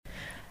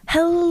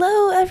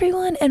Hello,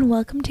 everyone, and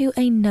welcome to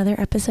another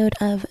episode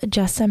of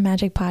Just Some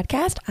Magic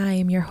Podcast. I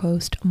am your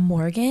host,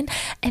 Morgan,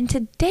 and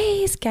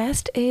today's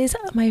guest is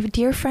my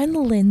dear friend,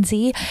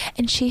 Lindsay,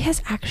 and she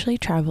has actually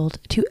traveled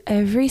to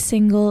every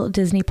single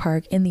Disney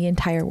park in the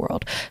entire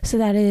world. So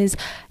that is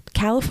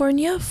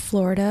California,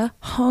 Florida,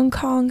 Hong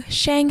Kong,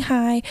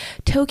 Shanghai,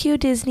 Tokyo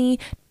Disney,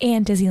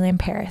 and Disneyland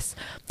Paris.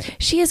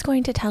 She is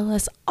going to tell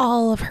us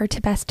all of her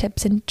best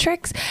tips and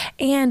tricks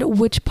and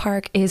which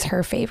park is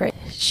her favorite.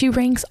 She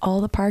ranks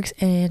all the parks,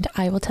 and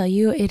I will tell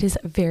you it is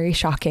very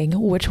shocking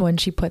which one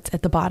she puts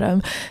at the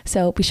bottom.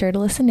 So be sure to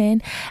listen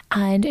in,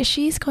 and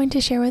she's going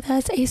to share with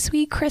us a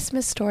sweet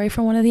Christmas story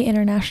from one of the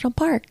international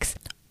parks.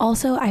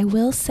 Also, I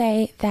will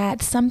say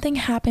that something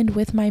happened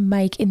with my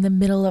mic in the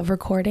middle of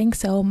recording,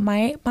 so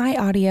my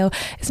audio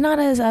is not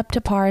as up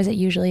to par as it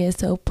usually is,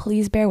 so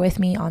please bear with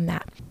me on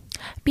that.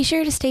 Be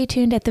sure to stay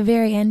tuned at the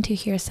very end to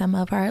hear some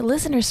of our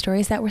listener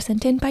stories that were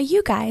sent in by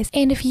you guys.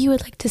 And if you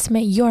would like to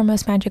submit your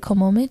most magical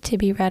moment to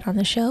be read on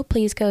the show,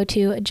 please go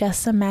to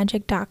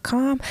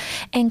justsomemagic.com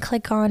and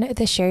click on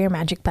the Share Your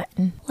Magic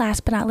button.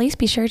 Last but not least,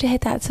 be sure to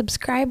hit that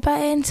subscribe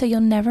button so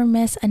you'll never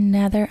miss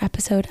another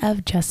episode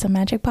of Just Some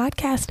Magic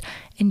Podcast.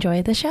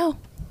 Enjoy the show.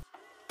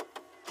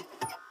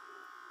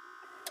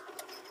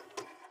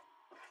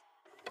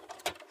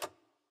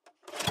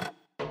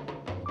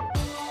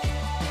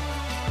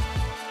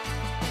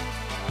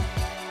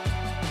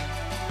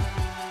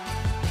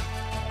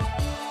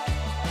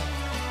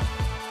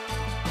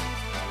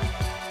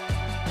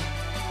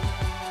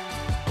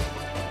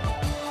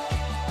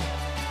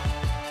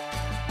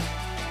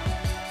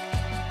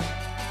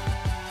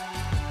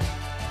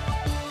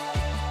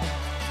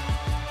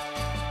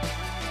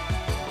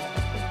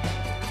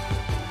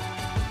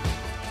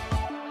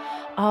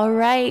 All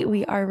right,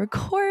 we are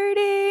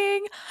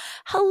recording.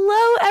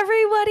 Hello,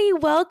 everybody.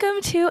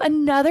 Welcome to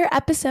another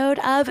episode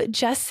of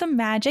Just Some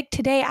Magic.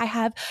 Today, I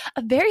have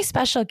a very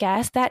special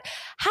guest that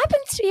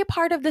happens to be a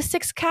part of the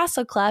Six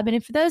Castle Club.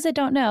 And for those that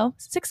don't know,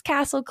 Six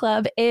Castle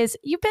Club is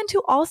you've been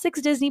to all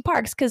 6 Disney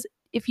parks, because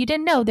if you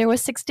didn't know, there were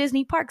 6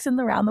 Disney parks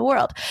around the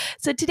world.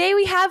 So today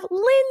we have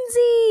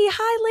Lindsay.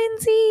 Hi,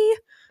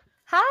 Lindsay.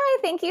 Hi,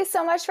 thank you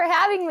so much for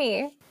having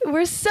me.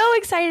 We're so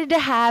excited to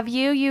have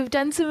you. You've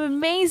done some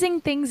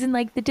amazing things in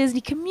the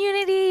Disney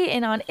community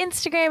and on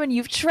Instagram, and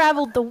you've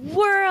traveled the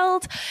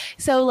world.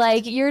 So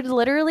you're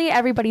literally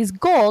everybody's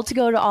goal to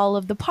go to all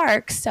of the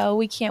parks. So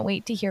we can't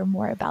wait to hear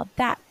more about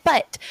that.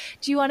 But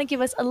do you want to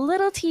give us a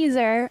little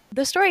teaser,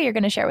 the story you're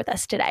going to share with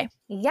us today?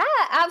 Yeah,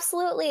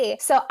 absolutely.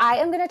 So I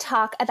am going to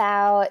talk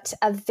about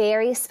a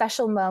very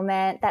special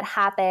moment that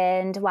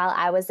happened while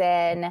I was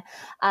in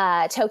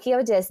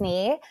Tokyo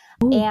Disney.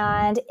 Ooh.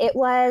 And it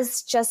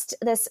was just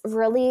this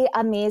really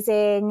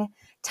amazing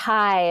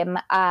time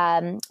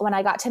when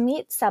I got to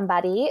meet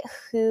somebody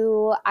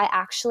who I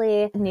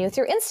actually knew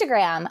through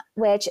Instagram,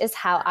 which is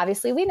how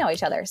obviously we know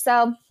each other.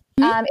 So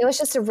it was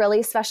just a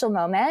really special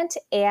moment,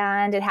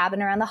 and it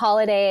happened around the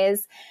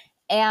holidays.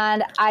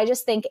 And I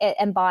just think it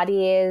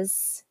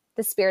embodies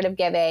the spirit of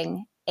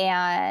giving.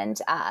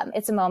 And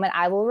it's a moment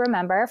I will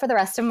remember for the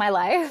rest of my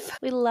life.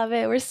 We love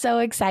it. We're so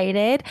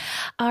excited.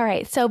 All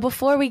right. So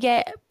before we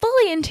get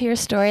fully into your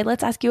story,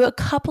 let's ask you a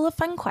couple of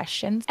fun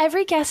questions.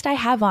 Every guest I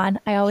have on,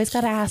 I always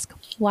got to ask,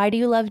 why do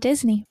you love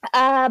Disney?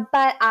 But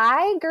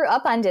I grew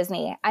up on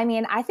Disney. I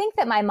mean, I think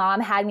that my mom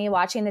had me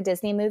watching the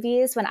Disney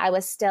movies when I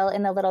was still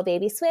in the little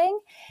baby swing.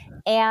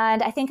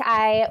 And I think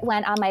I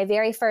went on my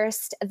very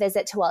first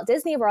visit to Walt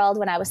Disney World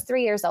when I was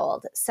 3 years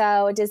old.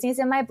 So Disney's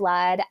in my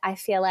blood. I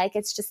feel like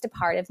it's just a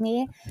part of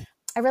me.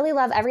 I really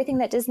love everything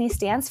that Disney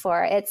stands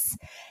for. It's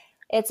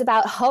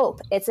about hope.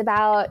 It's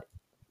about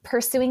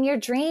pursuing your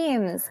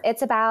dreams.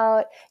 It's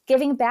about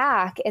giving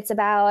back. It's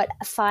about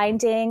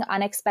finding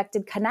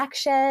unexpected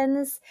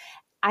connections.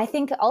 I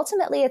think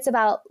ultimately it's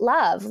about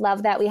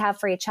love that we have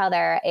for each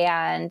other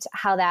and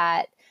how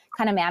that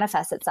kind of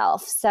manifests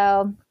itself.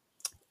 So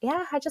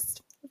yeah, I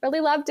just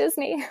really love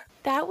Disney.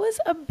 That was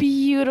a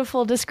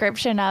beautiful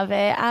description of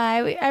it.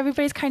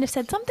 Everybody's kind of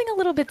said something a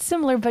little bit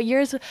similar, but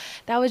yours,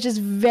 that was just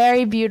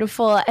very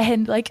beautiful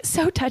and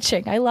so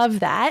touching. I love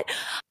that.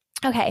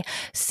 Okay,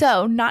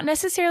 so not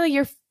necessarily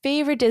your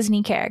favorite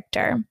Disney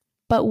character,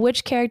 but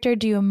which character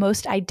do you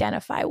most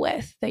identify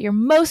with, that you're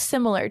most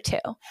similar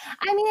to?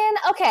 I mean,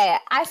 okay,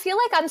 I feel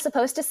like I'm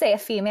supposed to say a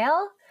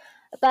female,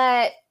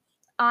 but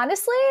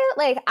honestly,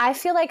 I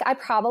feel like I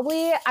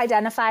probably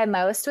identify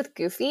most with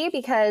Goofy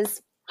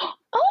because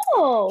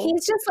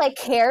he's just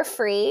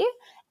carefree.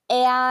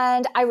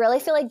 And I really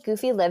feel like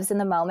Goofy lives in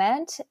the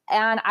moment.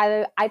 And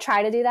I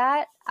try to do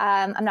that.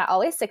 I'm not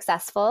always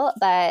successful,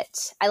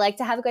 but I like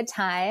to have a good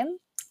time.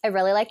 I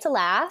really like to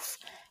laugh.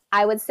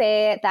 I would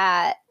say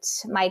that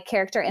my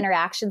character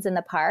interactions in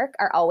the park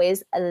are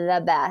always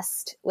the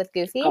best with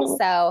Goofy. Oh.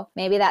 So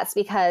maybe that's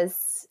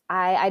because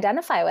I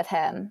identify with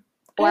him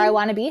or I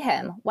want to be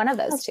him. One of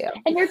those two.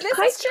 And you're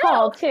quite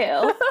tall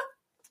too.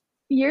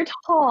 You're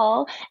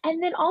tall.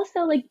 And then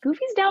also, like,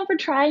 Goofy's down for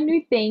trying new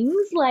things.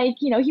 Like,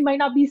 he might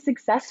not be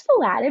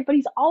successful at it, but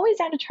he's always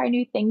down to try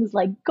new things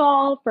like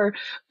golf or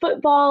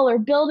football or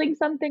building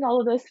something, all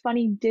of those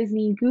funny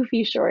Disney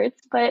Goofy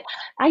shorts. But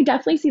I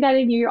definitely see that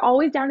in you. You're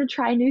always down to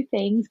try new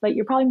things, but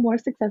you're probably more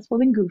successful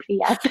than Goofy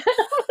at them.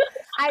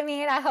 I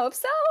mean, I hope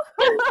so.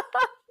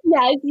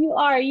 Yes, you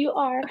are. You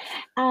are.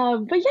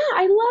 But yeah,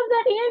 I love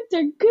that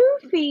answer.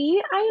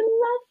 Goofy. I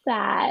love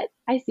that.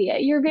 I see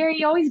it. You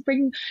always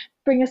bring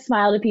a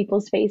smile to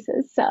people's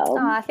faces. So,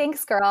 Aw,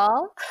 thanks,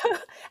 girl.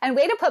 And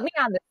way to put me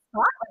on the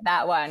spot with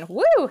that one.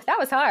 Woo, that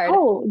was hard.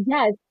 oh,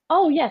 yes.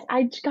 Oh, yes.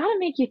 I just gotta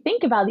make you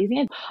think about these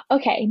answers.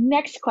 Okay,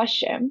 next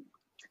question.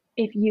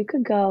 If you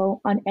could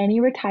go on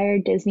any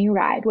retired Disney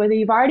ride, whether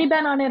you've already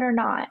been on it or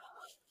not,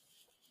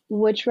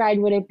 which ride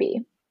would it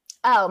be?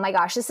 Oh my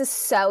gosh, this is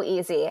so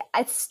easy.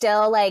 It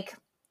still like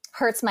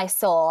hurts my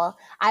soul.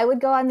 I would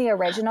go on the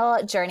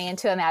original Journey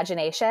into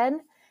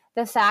Imagination.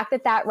 The fact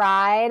that that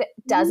ride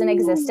doesn't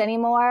exist Ooh.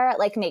 anymore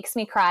like makes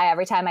me cry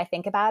every time I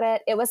think about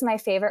it. It was my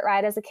favorite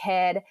ride as a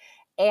kid,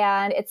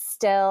 and it's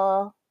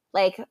still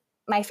like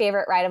my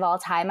favorite ride of all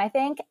time, I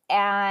think.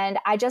 And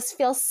I just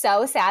feel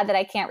so sad that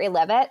I can't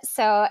relive it.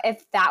 So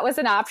if that was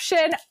an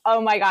option, oh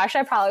my gosh,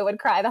 I probably would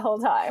cry the whole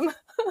time.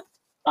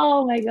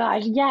 Oh my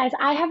gosh, yes.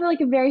 I have like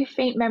a very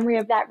faint memory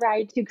of that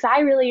ride too, because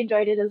I really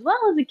enjoyed it as well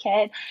as a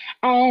kid.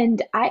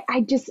 And I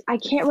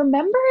can't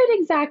remember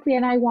it exactly,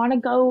 and I want to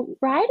go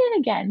ride it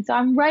again. So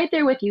I'm right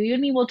there with you. You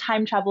and me will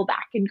time travel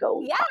back and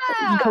go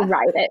Yeah.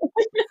 ride it.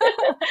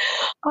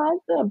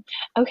 Awesome.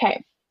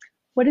 Okay.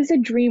 What is a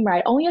dream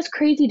ride? Only us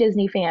crazy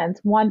Disney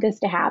fans want this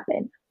to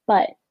happen.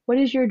 But what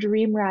is your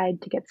dream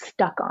ride to get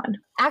stuck on?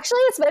 Actually,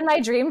 it's been my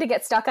dream to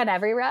get stuck on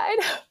every ride.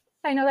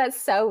 I know that's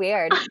so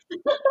weird.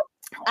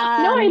 No,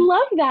 I Um,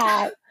 love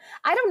that.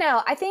 I don't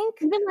know. I think,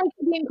 Even like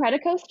the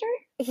Incredicoaster?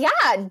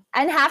 yeah,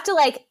 and have to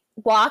like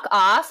walk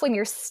off when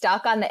you're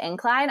stuck on the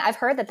incline. I've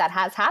heard that that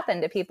has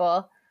happened to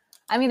people.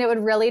 I mean, it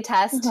would really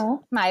test Uh-huh.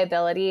 my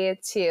ability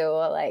to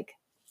like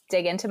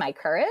dig into my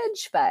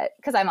courage, but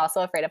because I'm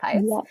also afraid of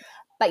heights. Yeah.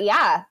 But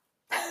yeah,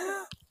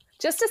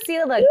 just to see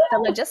the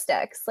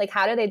logistics. Like,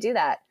 how do they do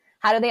that?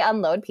 How do they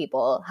unload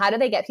people? How do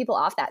they get people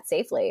off that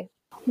safely?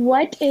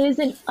 What is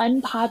an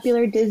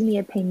unpopular Disney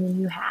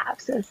opinion you have?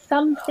 So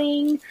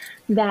something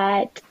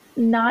that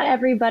not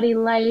everybody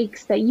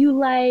likes that you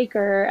like,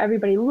 or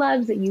everybody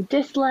loves that you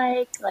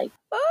dislike. Like,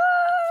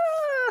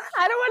 Oh,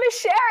 I don't want to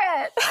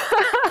share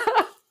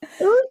it.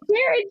 oh,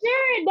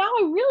 Jared, now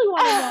I really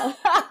want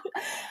to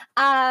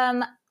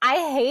know. I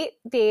hate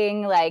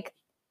being like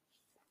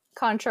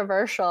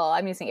controversial.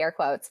 I'm using air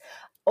quotes,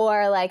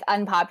 or like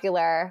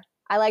unpopular.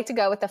 I like to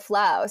go with the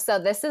flow. So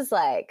this is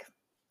like,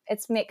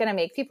 it's going to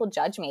make people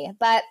judge me.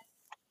 But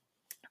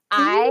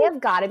I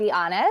have got to be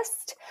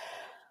honest.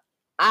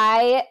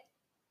 I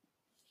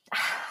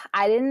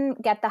I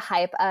didn't get the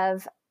hype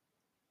of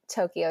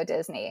Tokyo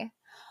Disney.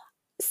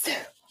 So,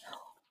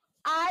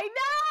 I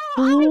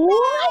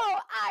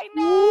What? I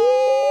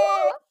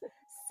know.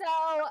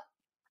 So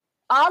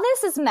all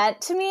this is meant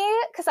to me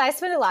because I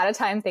spend a lot of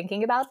time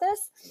thinking about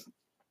this.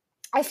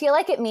 I feel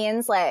like it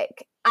means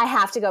like I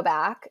have to go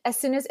back as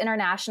soon as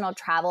international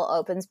travel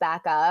opens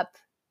back up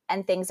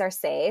and things are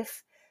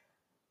safe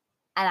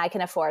and I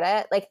can afford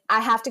it. Like I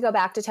have to go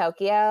back to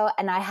Tokyo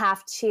and I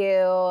have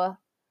to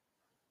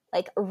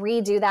like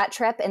redo that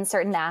trip in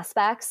certain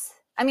aspects.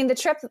 I mean, the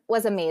trip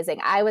was amazing.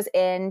 I was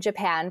in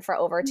Japan for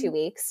over 2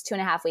 weeks,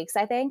 2.5 weeks,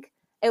 I think.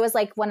 It was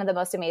like one of the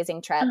most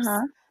amazing trips.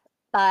 Uh-huh.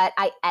 But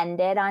I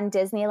ended on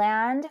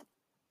Disneyland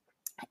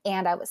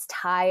and I was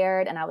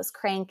tired and I was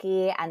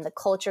cranky and the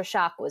culture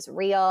shock was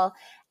real.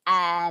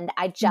 And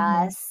I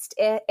just,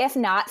 if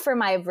not for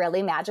my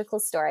really magical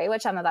story,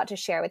 which I'm about to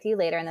share with you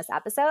later in this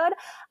episode,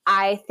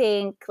 I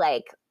think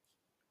like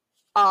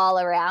all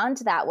around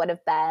that would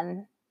have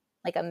been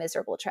like a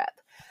miserable trip.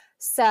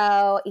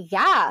 So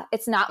yeah,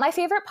 it's not my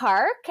favorite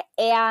park.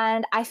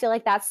 And I feel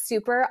like that's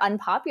super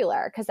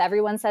unpopular because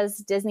everyone says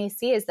Disney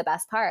Sea is the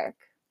best park.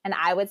 And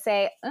I would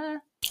say,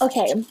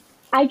 Okay,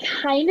 I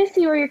kind of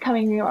see where you're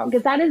coming from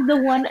because that is the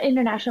one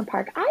international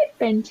park I've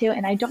been to,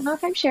 and I don't know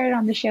if I've shared it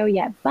on the show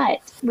yet, but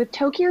with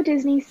Tokyo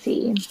Disney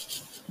Sea,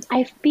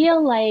 I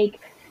feel like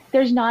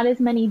there's not as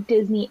many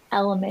Disney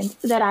elements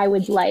that I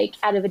would like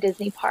out of a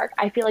Disney park.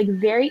 I feel like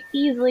very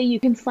easily you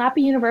can slap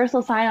a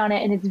Universal sign on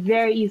it and it's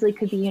very easily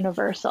could be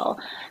Universal.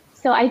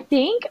 So I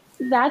think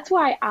that's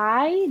why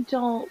I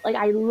don't like,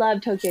 I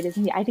love Tokyo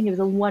Disney. I think it was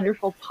a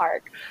wonderful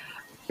park,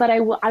 but I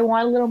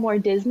want a little more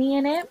Disney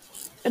in it,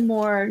 and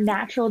more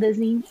natural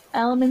Disney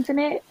elements in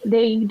it.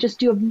 They just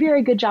do a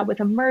very good job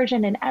with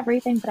immersion and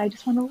everything, but I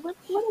just want a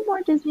little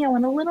more Disney. I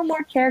want a little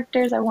more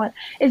characters.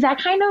 Is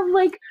that kind of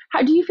like,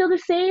 how do you feel the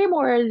same,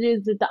 or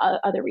is it the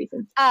other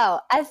reasons? oh,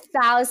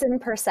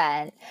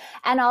 1,000%.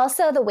 And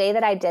also the way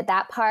that I did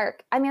that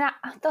park, I mean,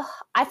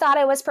 I thought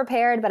I was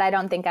prepared, but I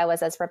don't think I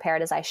was as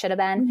prepared as I should have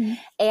been.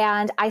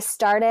 And I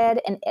started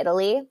in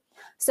Italy.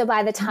 So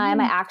by the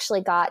time I actually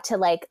got to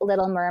like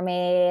Little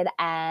Mermaid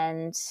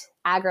and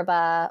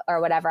Agrabah or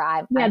whatever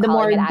I'm the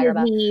more calling it,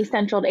 Agrabah, Disney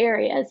central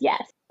areas,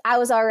 yes. I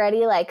was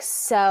already like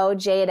so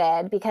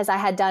jaded because I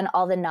had done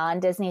all the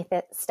non-Disney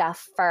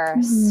stuff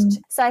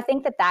first. So I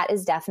think that that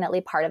is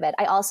definitely part of it.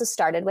 I also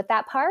started with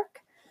that park.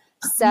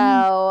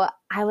 So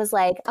I was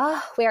like,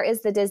 oh, where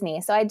is the Disney?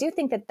 So I do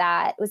think that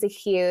that was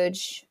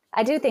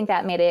I do think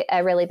that made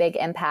a really big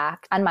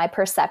impact on my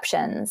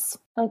perceptions.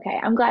 Okay,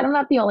 I'm glad I'm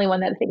not the only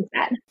one that thinks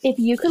that. If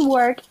you could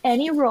work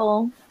any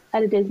role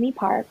at a Disney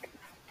park,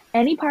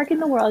 any park in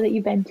the world that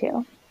you've been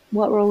to,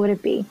 what role would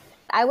it be?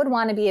 I would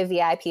want to be a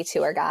VIP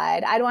tour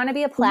guide. I'd want to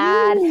be a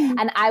plaid,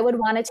 and I would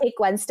want to take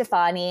Gwen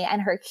Stefani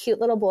and her cute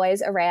little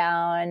boys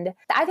around.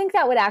 I think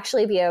that would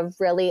actually be a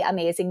really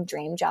amazing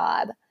dream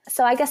job.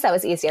 So I guess that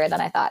was easier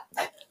than I thought.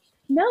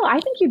 No, I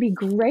think you'd be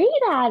great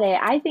at it.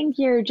 I think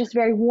you're just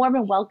very warm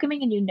and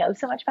welcoming and you know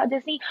so much about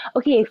Disney.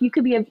 Okay, if you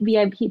could be a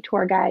VIP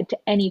tour guide to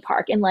any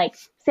park and like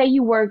say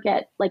you work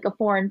at like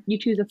you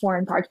choose a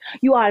foreign park,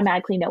 you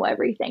automatically know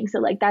everything. So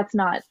like that's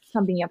not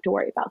something you have to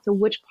worry about. So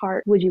which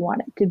part would you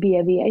want to be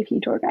a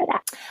VIP tour guide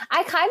at?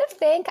 I kind of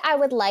think I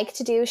would like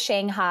to do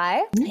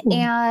Shanghai,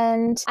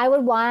 and I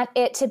would want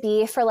it to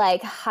be for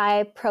like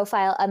high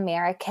profile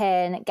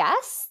American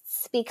guests,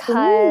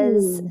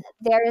 because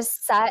there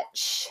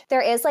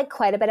is like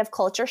quite a bit of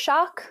culture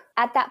shock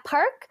at that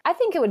park. I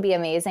think it would be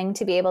amazing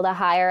to be able to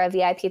hire a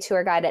VIP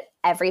tour guide at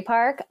every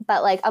park,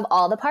 but like of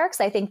all the parks,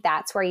 I think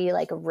that's where you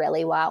like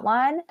really want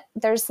one.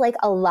 There's like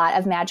a lot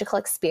of magical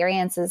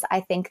experiences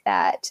I think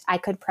that I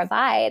could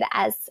provide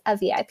as a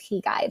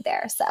VIP guide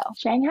there. So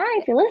Shanghai,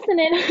 if you're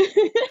listening,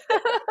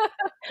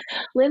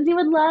 Lindsay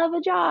would love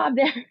a job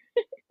there.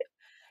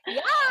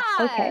 Yeah.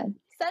 Okay.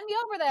 Send me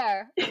over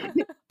there.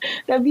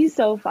 That'd be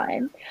so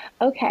fun.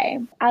 Okay.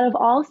 Out of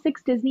all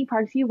 6 Disney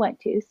parks you went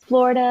to,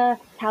 Florida,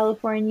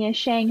 California,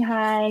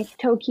 Shanghai,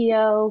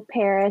 Tokyo,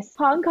 Paris,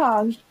 Hong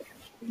Kong,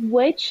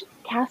 which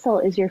castle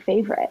is your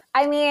favorite?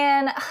 I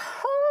mean,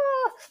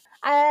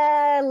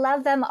 I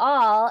love them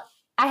all.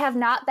 I have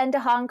not been to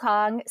Hong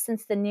Kong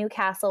since the new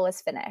castle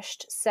was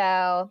finished.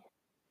 So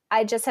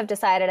I just have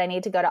decided I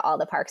need to go to all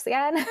the parks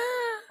again.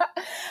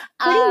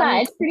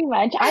 Pretty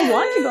much. I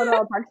want to go to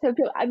all parks, so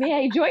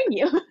may I join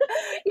you?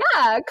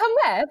 Yeah, come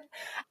with.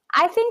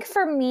 I think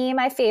for me,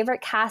 my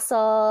favorite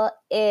castle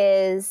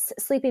is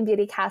Sleeping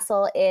Beauty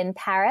Castle in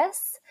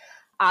Paris,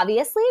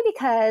 obviously,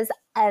 because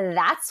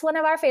that's one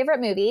of our favorite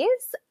movies.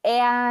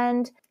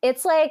 And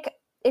it's like,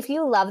 if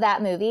you love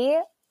that movie,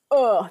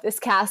 this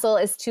castle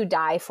is to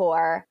die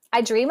for.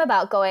 I dream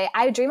about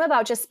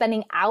just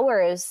spending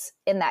hours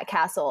in that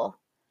castle.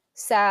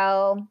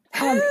 So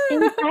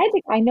inside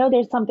I know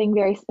there's something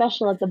very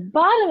special at the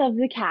bottom of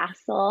the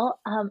castle.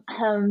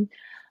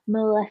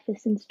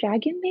 Maleficent's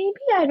dragon, maybe?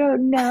 I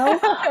don't know.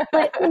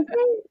 But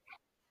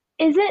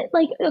is it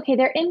like, okay,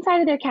 they're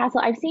inside of their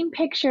castle. I've seen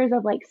pictures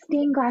of like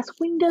stained glass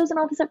windows and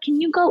all this stuff. Can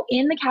you go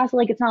in the castle?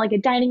 Like it's not like a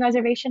dining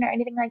reservation or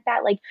anything like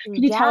that. Like,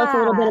 could you tell us a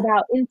little bit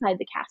about inside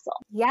the castle?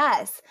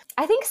 Yes.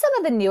 I think some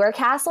of the newer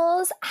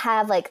castles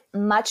have like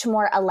much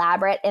more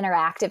elaborate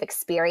interactive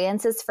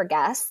experiences for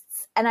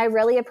guests. And I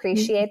really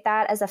appreciate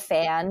that as a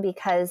fan,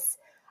 because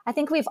I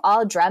think we've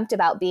all dreamt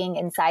about being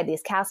inside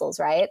these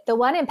castles, right? The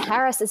one in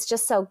Paris is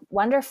just so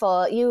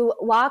wonderful. You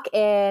walk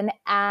in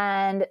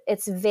and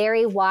it's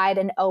very wide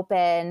and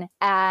open.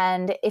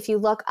 And if you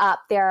look up,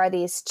 there are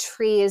these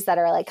trees that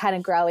are like kind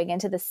of growing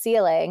into the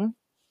ceiling.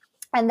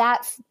 And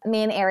that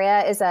main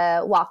area is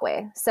a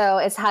walkway. So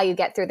it's how you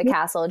get through the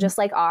castle, just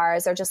like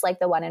ours or just like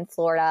the one in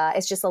Florida.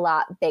 It's just a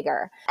lot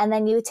bigger. And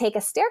then you take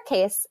a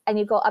staircase and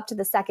you go up to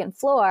the second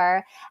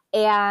floor.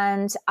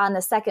 And on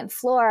the second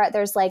floor,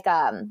 there's like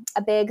a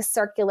big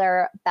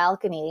circular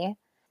balcony.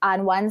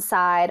 On one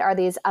side are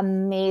these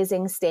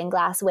amazing stained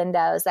glass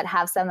windows that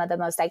have some of the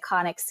most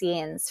iconic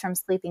scenes from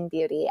Sleeping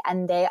Beauty.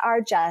 And they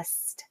are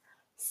just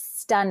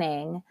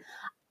stunning.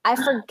 I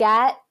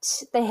forget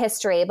the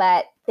history,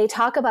 but they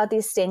talk about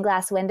these stained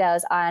glass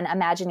windows on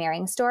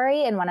Imagineering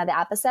Story in one of the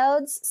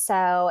episodes.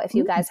 So if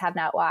you guys have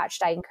not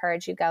watched, I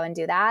encourage you go and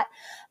do that.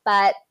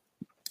 But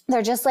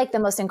they're just like the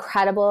most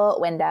incredible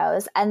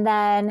windows. And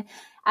then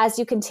as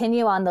you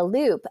continue on the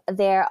loop,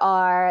 there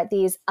are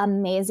these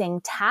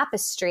amazing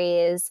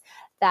tapestries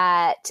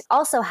that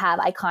also have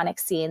iconic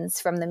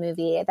scenes from the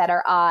movie that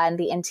are on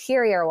the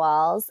interior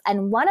walls.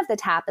 And one of the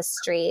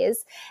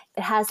tapestries,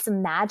 it has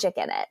some magic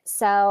in it.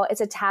 So it's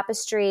a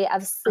tapestry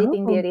of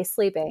Sleeping Beauty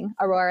sleeping,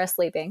 Aurora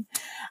sleeping.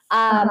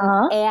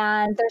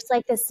 And there's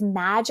like this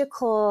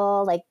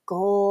magical like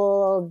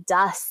gold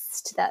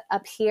dust that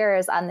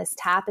appears on this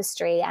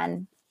tapestry.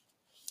 And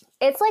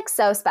it's like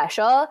so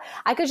special.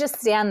 I could just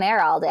stand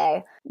there all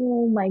day.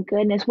 Oh my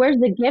goodness. Where's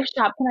the gift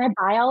shop? Can I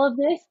buy all of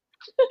this?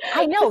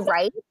 I know,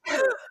 right?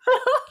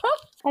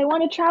 I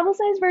want a travel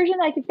size version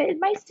that I can fit in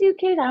my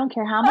suitcase. I don't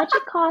care how much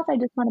it costs. I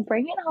just want to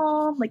bring it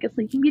home, like a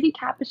Sleeping Beauty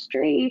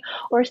tapestry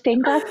or a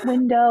stained glass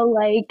window.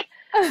 Like,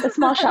 a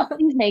small shop,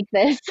 please make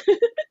this.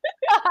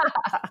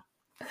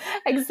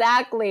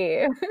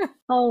 Exactly.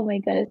 Oh my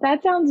goodness,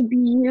 that sounds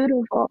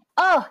beautiful.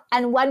 Oh,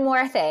 and one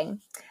more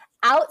thing.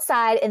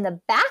 Outside in the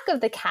back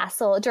of the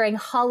castle during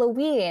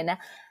Halloween,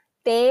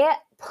 they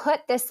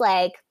put this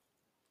like,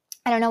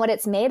 I don't know what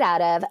it's made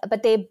out of,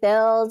 but they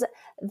build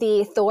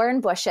the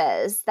thorn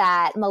bushes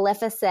that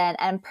Maleficent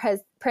and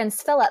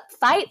Prince Philip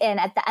fight in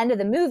at the end of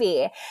the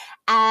movie.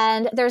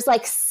 And there's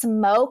like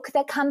smoke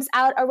that comes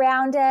out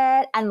around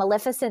it, and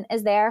Maleficent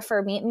is there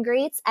for meet and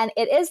greets. And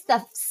it is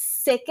the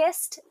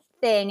sickest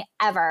thing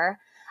ever.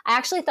 I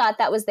actually thought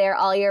that was there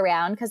all year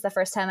round because the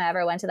first time I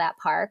ever went to that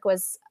park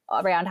was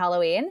around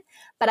Halloween.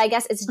 But I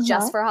guess it's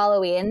just for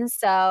Halloween.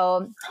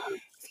 So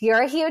if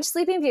you're a huge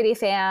Sleeping Beauty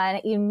fan,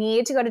 you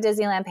need to go to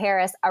Disneyland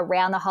Paris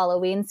around the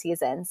Halloween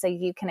season so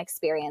you can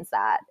experience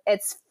that.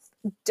 It's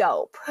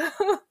dope.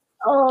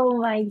 Oh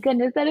my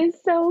goodness, that is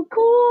so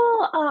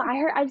cool.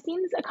 I've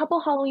seen a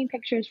couple Halloween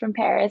pictures from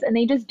Paris and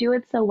they just do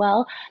it so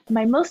well.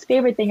 My most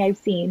favorite thing I've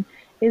seen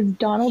is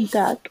Donald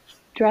Duck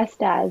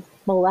dressed as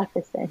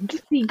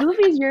Maleficent. See,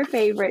 Goofy's your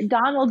favorite.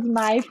 Donald's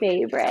my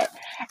favorite.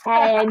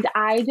 And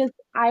I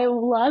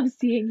love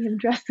seeing him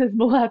dressed as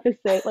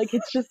Maleficent. Like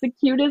it's just the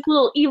cutest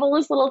little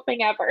evilest little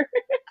thing ever.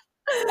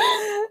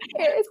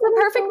 It's the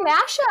perfect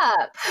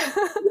mashup.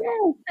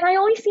 Yes, and I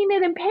only seen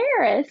it in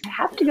Paris. I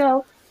have to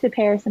go to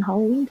Paris in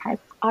Halloween time.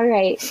 All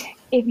right,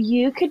 if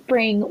you could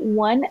bring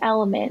one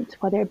element,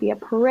 whether it be a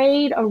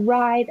parade, a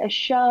ride, a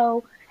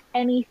show,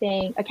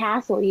 anything, a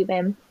castle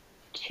even,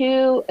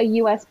 to a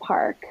U.S.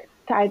 park,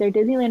 to either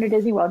Disneyland or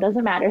Disney World,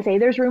 doesn't matter. Say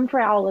there's room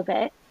for all of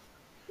it.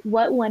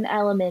 What one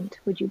element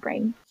would you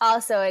bring?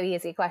 Also an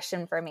easy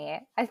question for me.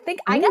 I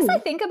guess I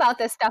think about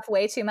this stuff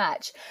way too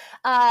much.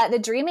 The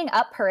Dreaming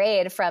Up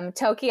Parade from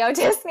Tokyo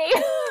Disney.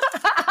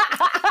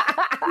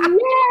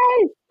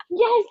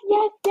 Yes,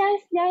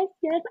 1,000%.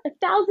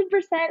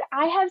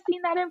 I have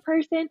seen that in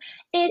person.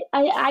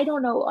 I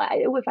don't know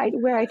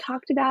where I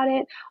talked about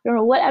it. I don't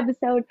know what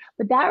episode,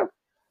 but that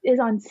is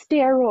on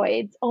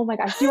steroids. Oh my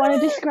gosh. Do you want to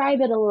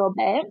describe it a little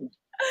bit?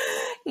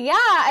 Yeah,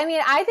 I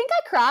mean, I think I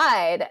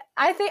cried.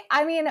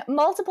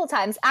 Multiple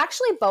times.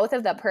 Actually, both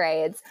of the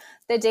parades,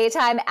 the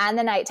daytime and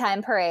the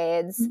nighttime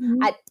parades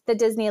at the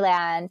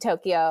Disneyland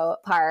Tokyo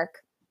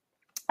Park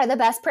are the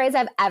best parades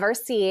I've ever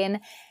seen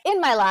in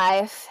my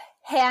life.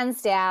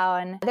 Hands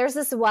down. There's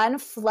this one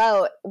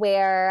float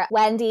where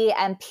Wendy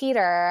and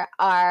Peter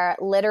are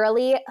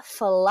literally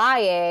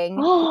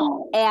flying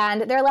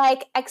and they're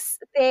like,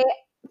 they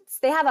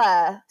have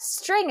a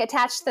string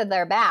attached to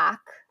their back.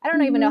 I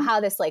don't even know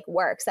how this like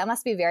works. That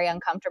must be very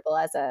uncomfortable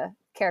as a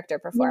character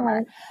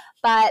performer. Yeah.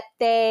 But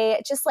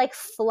they just like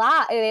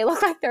fly. They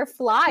look like they're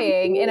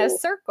flying in a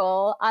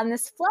circle on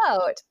this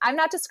float. I'm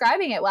not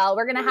describing it well.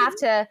 We're going to have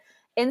to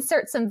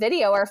insert some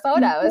video or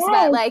photos,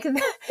 but like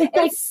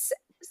it's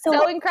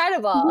so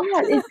incredible.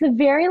 Yeah, it's the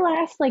very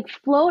last like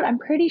float. I'm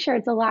pretty sure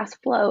it's the last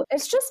float.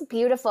 It's just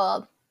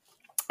beautiful.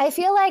 I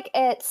feel like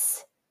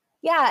it's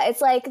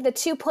like the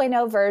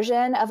 2.0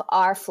 version of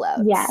our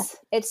floats. Yes.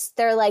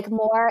 They're like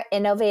more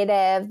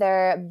innovative,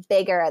 they're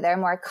bigger, they're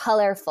more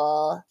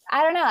colorful.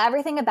 I don't know,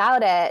 everything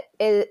about it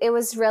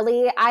was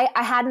really, I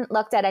hadn't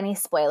looked at any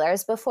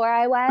spoilers before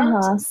I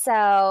went.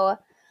 So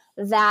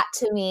that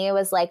to me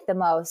was like the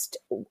most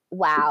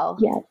wow.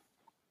 Yes.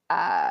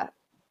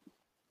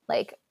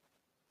 Like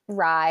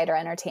ride or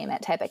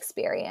entertainment type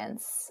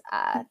experience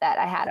that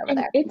I had over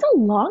there. It's a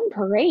long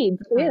parade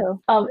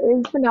too.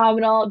 It's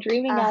phenomenal.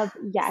 Dreaming of,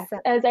 yes.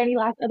 Is there any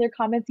last other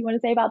comments you want to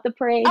say about the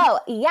parade? Oh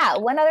yeah,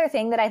 one other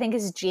thing that I think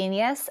is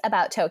genius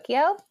about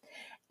Tokyo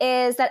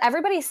is that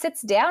everybody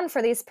sits down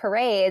for these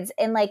parades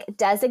in like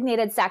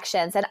designated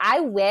sections. And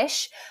I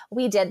wish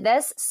we did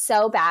this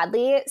so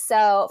badly.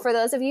 So for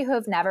those of you who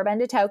have never been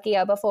to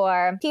Tokyo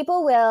before,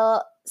 people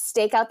will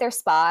stake out their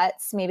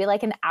spots maybe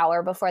like an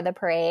hour before the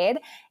parade.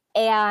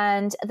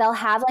 And they'll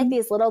have like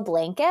these little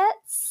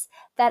blankets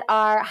that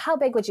are, how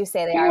big would you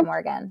say they are,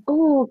 Morgan?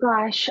 Oh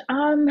gosh.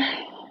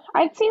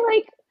 I'd say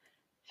like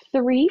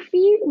 3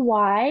 feet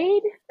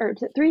wide or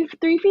 3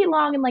 feet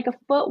long and like a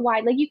foot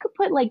wide. Like you could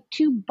put like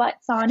 2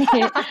 butts on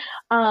it,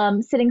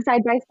 sitting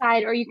side by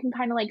side, or you can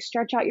kind of like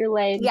stretch out your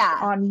legs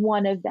on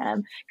one of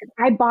them.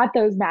 I bought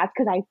those mats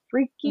because I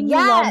freaking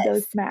love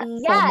those mats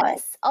so much.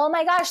 Oh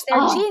my gosh,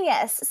 they're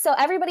genius. So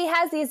everybody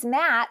has these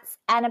mats,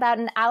 and about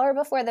an hour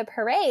before the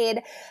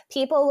parade,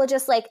 people will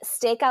just like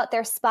stake out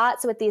their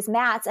spots with these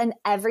mats, and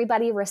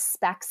everybody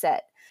respects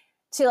it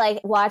to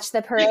like watch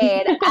the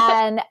parade.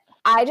 And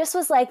I just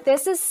was like,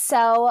 this is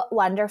so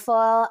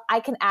wonderful.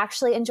 I can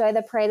actually enjoy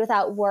the parade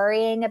without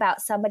worrying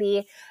about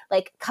somebody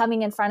like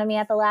coming in front of me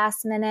at the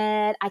last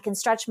minute. I can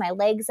stretch my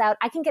legs out.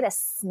 I can get a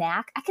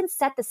snack. I can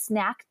set the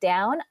snack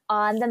down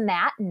on the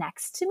mat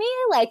next to me.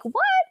 Like, what?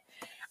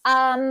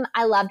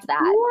 I loved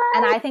that. What?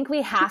 And I think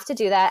we have to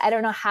do that. I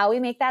don't know how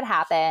we make that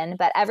happen,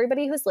 but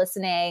everybody who's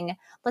listening,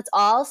 let's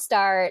all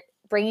start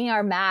bringing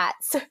our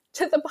mats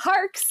to the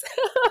parks.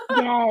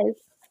 Yes.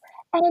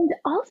 And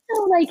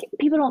also, like,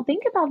 people don't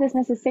think about this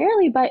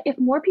necessarily, but if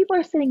more people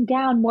are sitting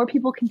down, more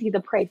people can see the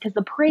parade because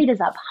the parade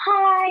is up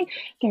high,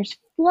 there's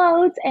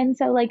floats. And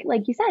so, like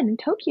you said, in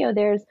Tokyo,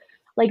 there's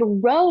like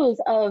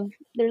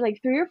there's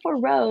like 3 or 4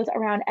 rows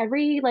around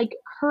every like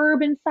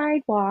curb and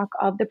sidewalk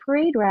of the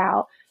parade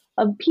route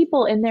of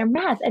people in their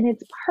mats, and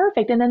it's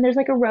perfect. And then there's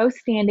like a row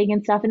standing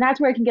and stuff, and that's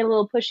where it can get a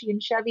little pushy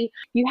and shovey.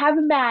 You have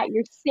a mat,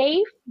 you're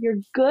safe, you're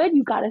good,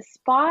 you got a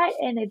spot,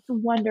 and it's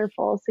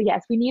wonderful. So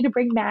yes, we need to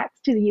bring mats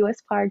to the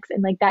US parks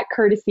and like that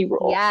courtesy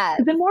rule. Yes.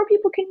 Because then more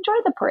people can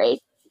enjoy the parade.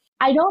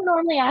 I don't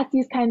normally ask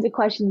these kinds of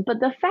questions, but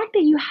the fact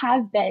that you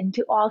have been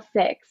to all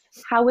 6,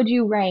 how would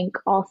you rank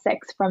all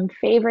 6 from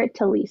favorite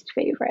to least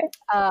favorite?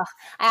 I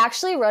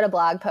actually wrote a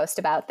blog post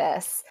about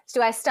this.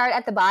 Do I start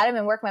at the bottom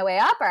and work my way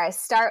up, or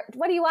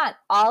what do you want?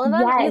 All of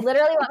them? Yes. You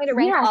literally want me to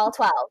rank all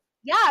 12?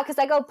 Yeah, because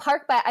I go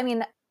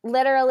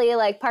literally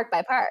like park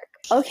by park.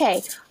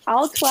 Okay,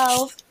 all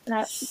 12.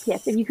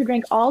 Yes, if you could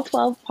rank all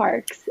 12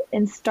 parks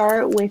and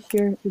start with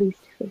your least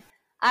favorite.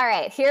 All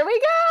right, here we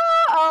go.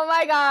 Oh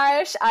my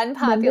gosh,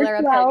 unpopular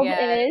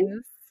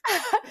opinions.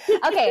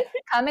 Okay,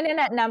 coming in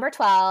at number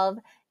 12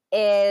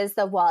 is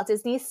the Walt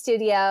Disney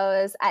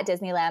Studios at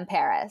Disneyland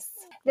Paris.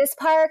 This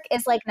park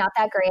is like not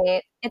that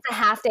great. It's a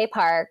half-day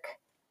park,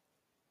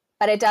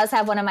 but it does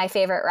have one of my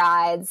favorite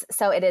rides,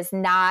 so it is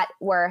not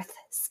worth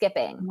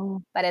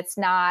skipping. But it's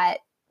not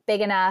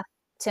big enough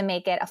to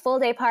make it a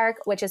full-day park,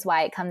 which is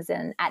why it comes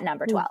in at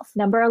number 12.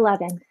 Number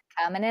 11.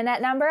 Coming in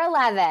at number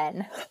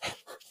 11.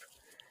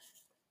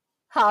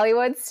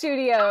 Hollywood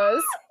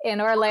Studios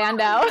in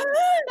Orlando.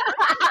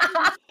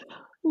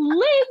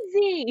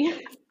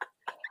 Lindsay!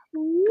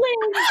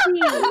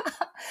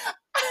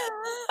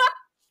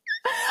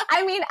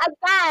 I mean,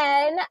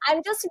 again,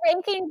 I'm just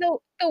ranking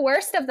the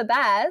worst of the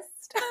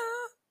best.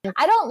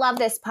 I don't love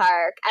this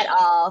park at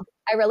all.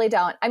 I really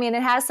don't. I mean,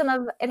 it has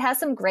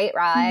some great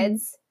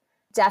rides.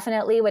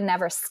 Definitely would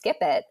never skip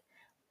it,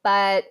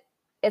 but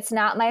it's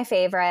not my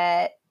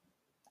favorite.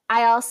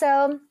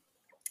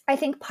 I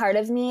think part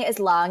of me is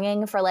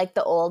longing for like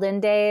the olden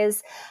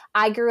days.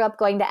 I grew up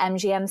going to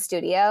MGM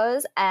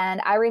Studios, and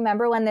I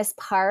remember when this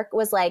park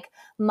was like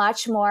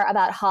much more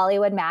about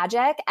Hollywood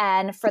magic.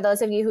 And for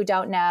those of you who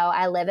don't know,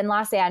 I live in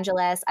Los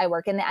Angeles. I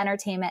work in the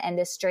entertainment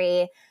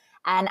industry,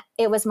 and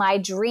it was my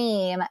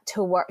dream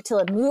to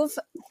move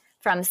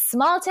from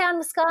small town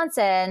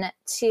Wisconsin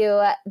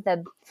to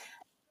the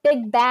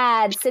big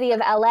bad city of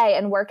LA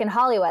and work in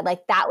Hollywood.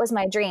 Like that was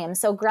my dream.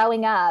 So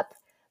growing up,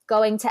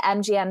 going to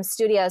MGM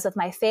Studios with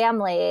my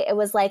family, it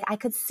was like I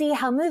could see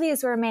how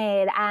movies were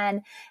made.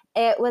 And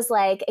it was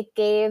like it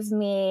gave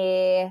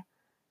me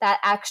that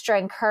extra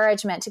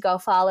encouragement to go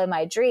follow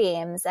my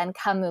dreams and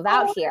come move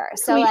out here.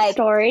 So Sweet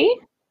story.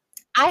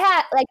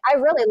 I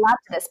really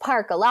loved this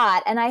park a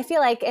lot. And I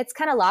feel like it's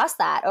kind of lost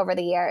that over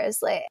the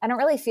years. Like I don't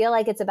really feel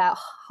like it's about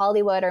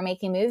Hollywood or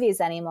making movies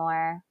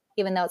anymore,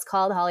 even though it's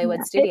called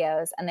Hollywood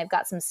Studios and they've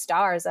got some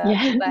stars up.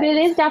 Yeah, but it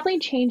is definitely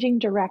changing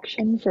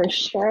direction for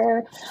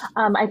sure.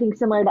 I think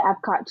similar to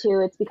Epcot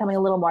too, it's becoming a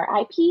little more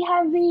IP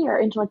heavy or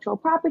intellectual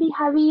property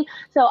heavy.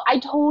 So I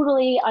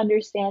totally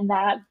understand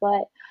that,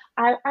 but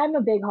I'm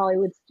a big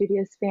Hollywood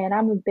Studios fan.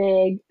 I'm a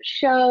big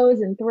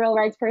shows and thrill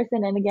rides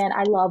person. And again,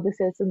 I love the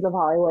Citizens of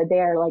Hollywood. They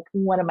are like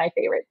one of my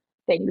favorite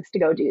things to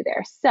go do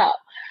there. So,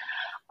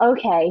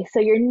 okay, so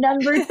your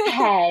number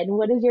 10,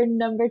 what is your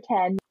number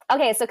 10?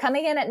 Okay, so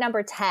coming in at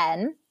number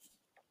 10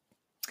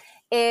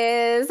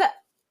 is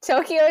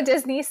Tokyo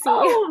Disney Sea.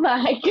 Oh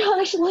my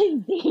gosh,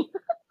 Lindsay.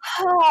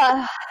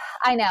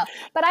 I know,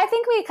 but I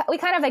think we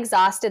kind of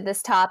exhausted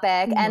this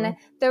topic. And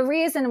the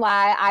reason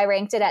why I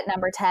ranked it at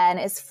number 10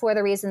 is for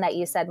the reason that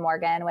you said,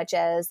 Morgan, which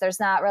is there's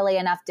not really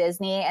enough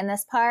Disney in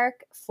this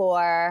park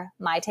for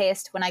my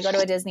taste. When I go to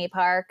a Disney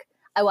park,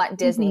 I want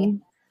Disney.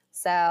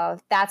 So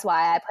that's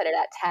why I put it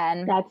at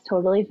 10. That's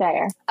totally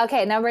fair.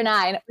 Okay, number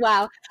 9.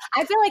 Wow.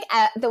 I feel like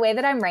the way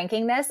that I'm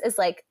ranking this is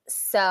like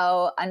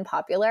so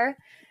unpopular.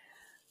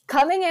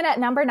 Coming in at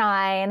number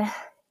 9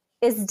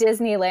 is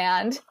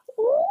Disneyland.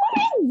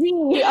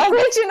 The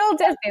original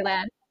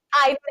Disneyland.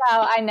 I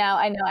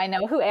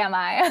know. Who am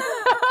I?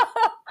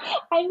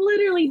 I'm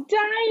literally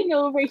dying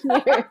over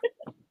here.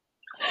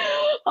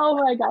 Oh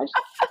my gosh.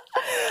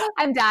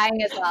 I'm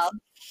dying as well.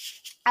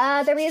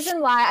 The reason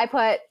why I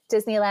put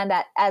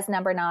Disneyland as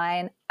number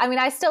 9, I mean,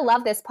 I still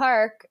love this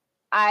park.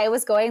 I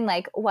was going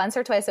like once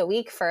or twice a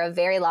week for a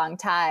very long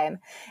time.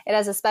 It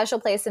has a special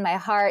place in my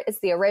heart. It's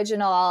the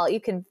original.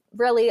 You can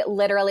really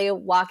literally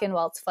walk in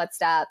Walt's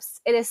footsteps.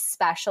 It is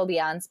special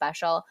beyond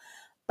special.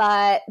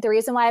 But the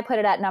reason why I put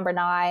it at number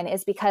 9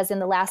 is because in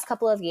the last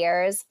couple of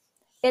years,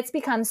 it's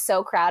become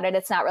so crowded.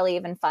 It's not really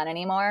even fun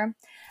anymore.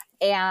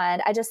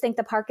 And I just think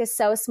the park is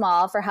so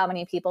small for how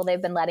many people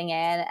they've been letting in.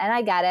 And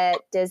I get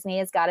it. Disney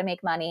has got to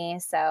make money.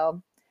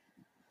 So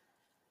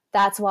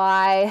that's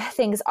why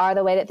things are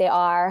the way that they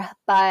are.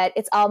 But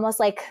it's almost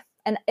like,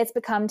 and it's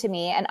become to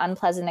me an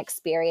unpleasant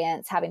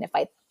experience having to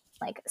fight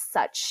like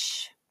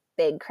such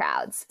big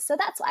crowds. So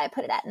that's why I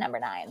put it at number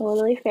 9.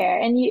 Totally fair.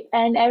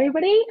 And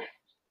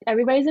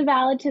everybody's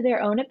valid to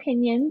their own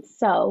opinions.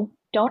 So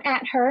don't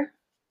at her.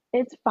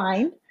 It's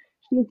fine.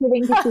 She's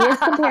giving to see us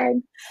compared.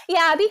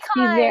 Yeah, be She's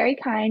kind. very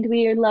kind.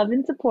 We are love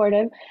and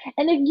supportive.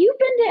 And if you've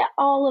been to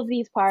all of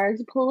these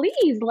parks,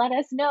 please let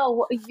us know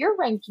what your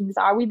rankings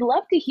are. We'd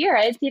love to hear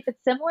it, see if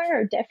it's similar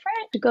or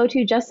different. Go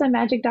to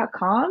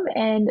justsomemagic.com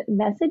and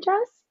message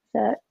us.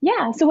 So,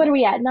 yeah. So what are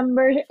we at?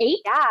 Number 8?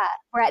 Yeah,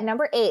 we're at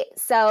number 8.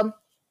 So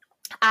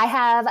I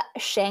have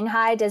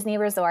Shanghai Disney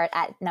Resort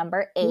at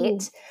number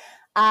 8.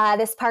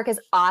 This park is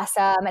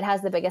awesome. It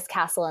has the biggest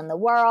castle in the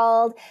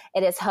world.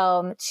 It is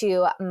home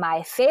to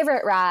my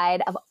favorite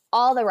ride of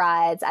all the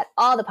rides at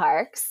all the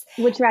parks.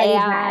 Which ride is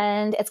that?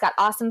 And it's got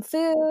awesome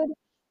food.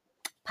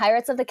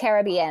 Pirates of the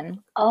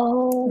Caribbean.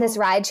 Oh, This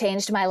ride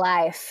changed my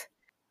life.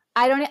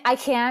 I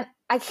can't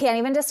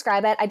even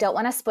describe it. I don't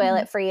want to spoil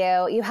it for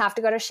you. You have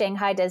to go to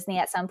Shanghai Disney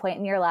at some point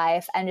in your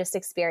life and just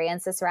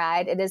experience this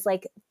ride. It is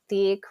like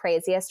the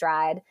craziest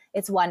ride.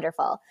 It's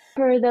wonderful.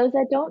 For those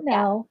that don't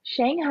know,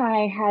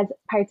 Shanghai has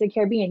Pirates of the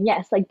Caribbean.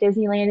 Yes, like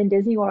Disneyland and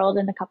Disney World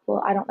and a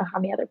couple, I don't know how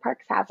many other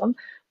parks have them,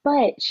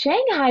 but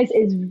Shanghai's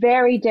is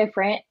very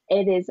different.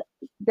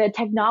 The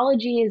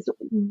technology is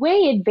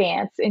way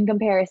advanced in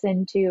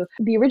comparison to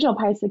the original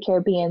Pirates of the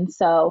Caribbean.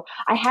 So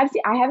I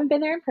haven't been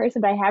there in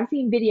person, but I have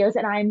seen videos,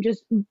 and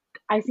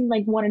I've seen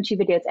like 1 or 2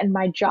 videos and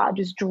my jaw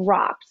just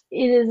drops.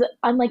 It is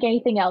unlike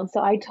anything else.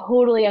 So I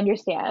totally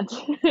understand.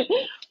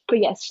 But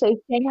yes, so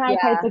Shanghai,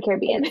 Pirates of the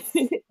Caribbean.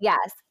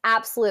 Yes,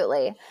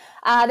 absolutely.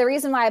 The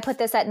reason why I put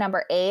this at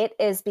number 8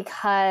 is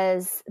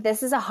because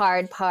this is a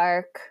hard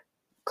park,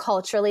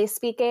 culturally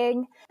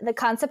speaking. The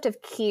concept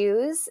of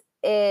queues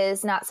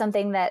is not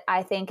something that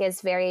I think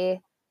is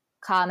very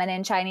common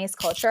in Chinese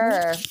culture,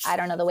 or I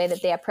don't know, the way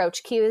that they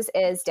approach queues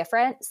is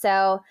different.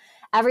 So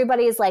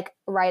everybody's like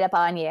right up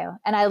on you.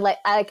 And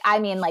I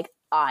mean like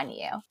on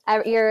you.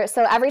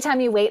 So every time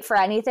you wait for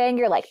anything,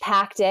 you're like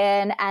packed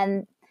in,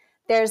 and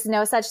there's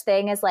no such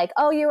thing as like,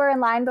 oh, you were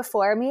in line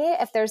before me.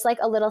 If there's like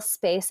a little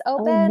space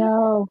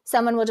open,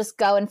 someone will just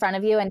go in front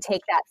of you and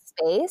take that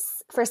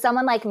space. For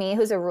someone like me,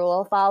 who's a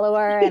rule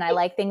follower and I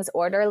like things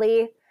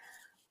orderly,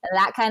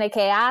 that kind of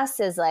chaos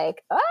is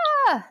like,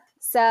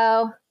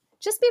 so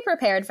just be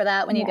prepared for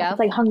that when you go. It's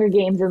like Hunger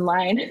Games in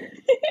line.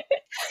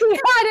 Yeah,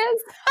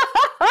 it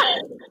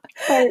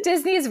is.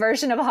 Disney's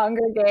version of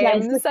Hunger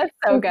Games. Yes, That's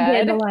so good.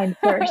 Get in the line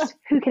first.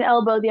 Who can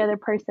elbow the other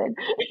person?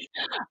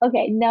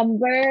 Okay,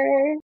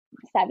 number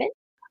 7.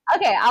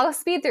 Okay, I'll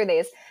speed through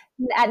these.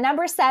 At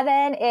number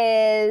 7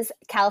 is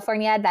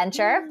California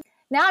Adventure.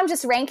 Now I'm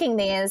just ranking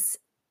these.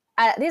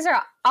 These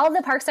are all of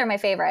the parks are my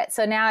favorite.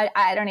 So now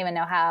I don't even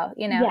know how.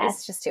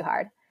 It's just too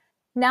hard.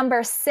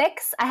 Number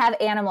 6, I have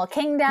Animal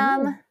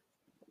Kingdom.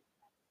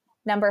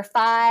 Number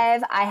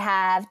 5, I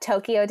have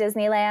Tokyo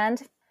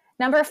Disneyland.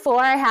 Number 4,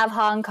 I have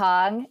Hong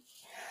Kong.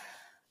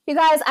 You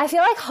guys, I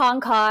feel like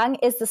Hong Kong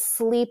is the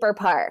sleeper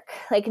park.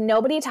 Like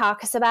nobody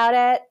talks about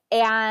it,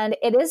 and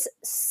it is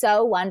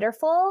so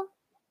wonderful.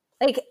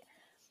 Like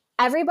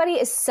everybody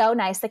is so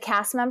nice. The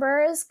cast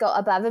members go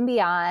above and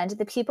beyond.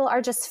 The people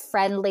are just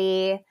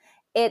friendly.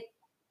 It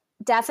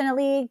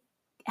definitely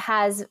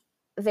has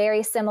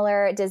very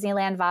similar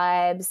Disneyland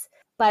vibes,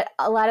 but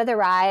a lot of the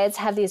rides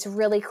have these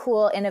really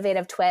cool,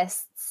 innovative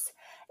twists.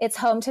 It's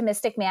home to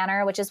Mystic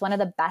Manor, which is one of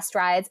the best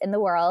rides in the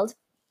world.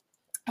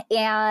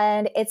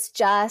 And it's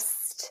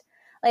just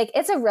like,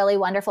 it's a really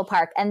wonderful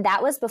park. And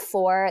that was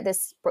before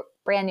this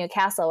brand new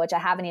castle, which I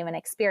haven't even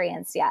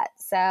experienced yet.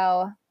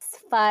 So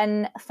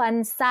fun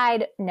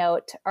side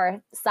note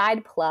or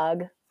side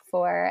plug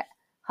for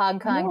Hong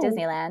Kong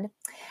Disneyland.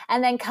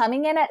 And then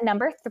coming in at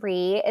number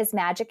 3 is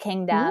Magic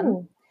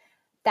Kingdom.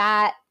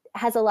 That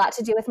has a lot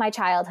to do with my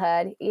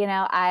childhood.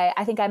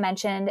 I think I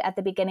mentioned at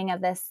the beginning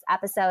of this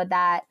episode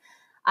that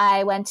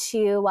I went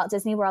to Walt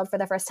Disney World for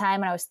the first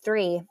time when I was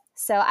 3.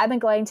 So I've been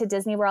going to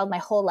Disney World my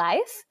whole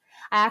life.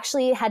 I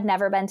actually had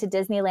never been to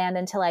Disneyland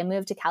until I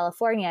moved to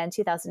California in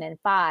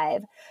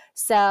 2005.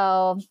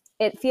 So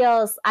it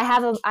feels I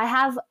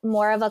have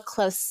more of a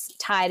close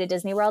tie to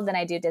Disney World than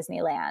I do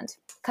Disneyland.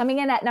 Coming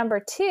in at number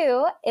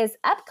 2 is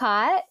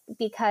Epcot,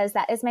 because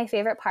that is my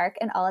favorite park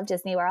in all of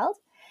Disney World.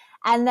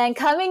 And then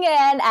coming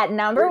in at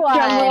number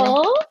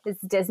 1 is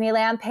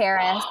Disneyland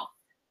Paris.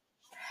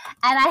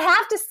 And I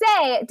have to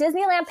say,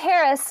 Disneyland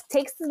Paris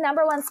takes the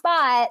number 1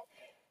 spot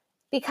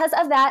because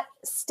of that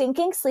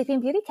stinking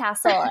Sleeping Beauty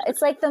castle.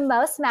 It's like the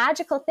most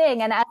magical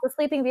thing. And as a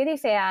Sleeping Beauty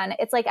fan,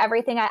 it's like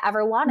everything I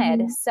ever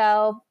wanted.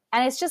 So,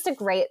 and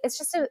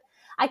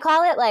I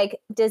call it like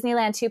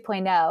Disneyland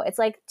 2.0. It's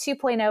like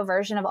 2.0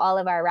 version of all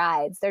of our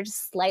rides. They're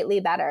just slightly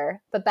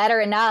better, but better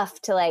enough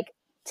to like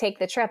take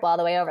the trip all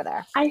the way over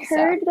there. I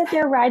heard that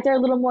their rides are a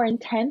little more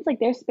intense. Like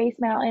their Space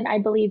Mountain, I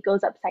believe,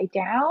 goes upside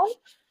down.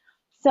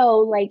 So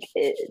like,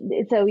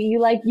 so you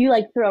like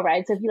thrill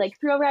rides. So if you like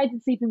thrill rides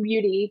and Sleeping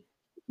Beauty,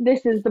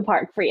 this is the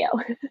park for you.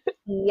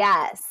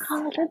 Yes.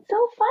 Oh, that's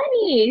so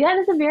funny. That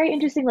is a very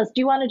interesting list.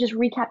 Do you want to just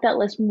recap that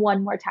list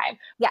one more time?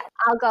 Yeah,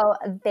 I'll go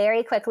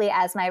very quickly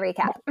as my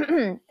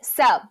recap.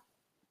 So,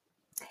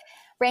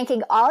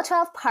 ranking all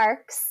 12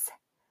 parks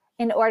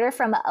in order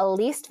from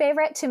least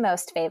favorite to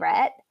most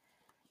favorite.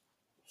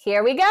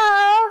 Here we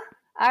go.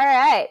 All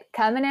right.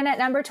 Coming in at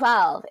number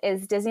 12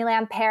 is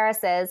Disneyland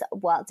Paris's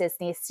Walt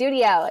Disney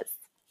Studios.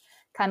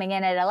 Coming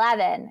in at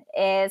 11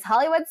 is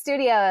Hollywood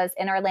Studios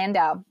in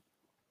Orlando.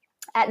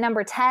 At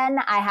number 10,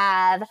 I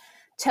have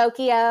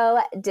Tokyo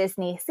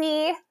Disney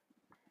Sea.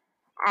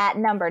 At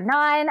number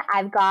 9,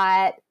 I've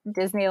got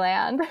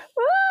Disneyland.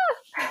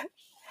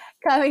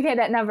 Coming in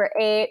at number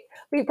 8,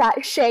 we've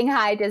got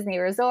Shanghai Disney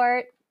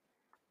Resort.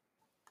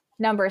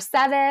 Number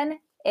 7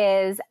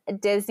 is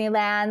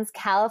Disneyland's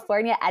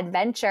California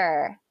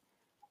Adventure.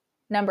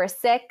 Number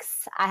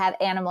 6, I have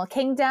Animal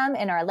Kingdom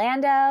in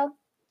Orlando.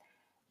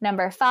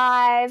 Number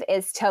 5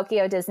 is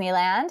Tokyo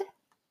Disneyland.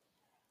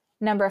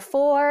 Number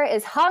 4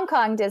 is Hong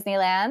Kong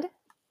Disneyland.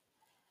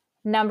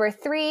 Number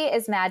 3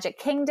 is Magic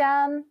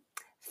Kingdom,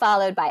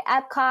 followed by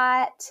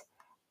Epcot.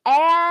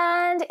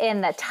 And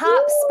in the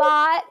top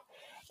spot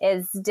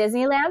is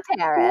Disneyland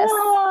Paris.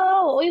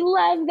 Whoa, we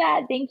love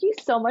that. Thank you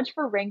so much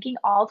for ranking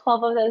all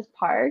 12 of those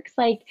parks.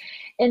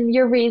 And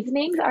your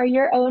reasonings are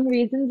your own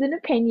reasons and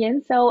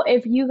opinions. So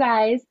if you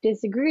guys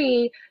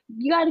disagree,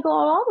 you got to go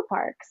on all the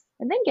parks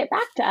and then get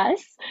back to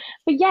us.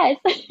 But yes,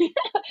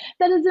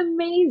 that is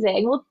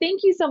amazing. Well,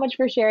 thank you so much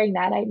for sharing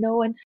that. I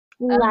know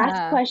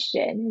last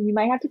question, you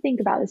might have to think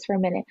about this for a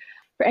minute.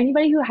 For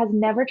anybody who has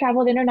never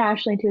traveled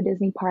internationally to a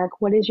Disney park,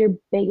 what is your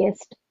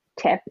biggest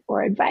tip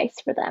or advice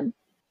for them?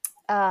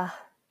 Well,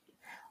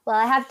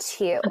 I have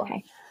 2.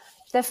 Okay.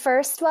 The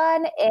first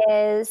one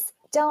is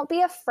don't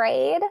be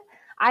afraid.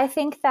 I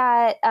think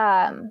that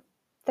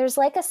there's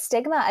like a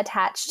stigma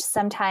attached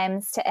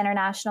sometimes to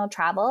international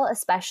travel,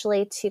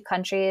 especially to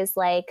countries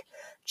like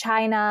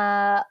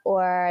China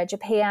or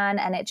Japan,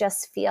 and it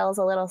just feels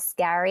a little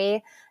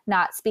scary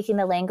not speaking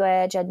the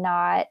language and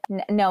not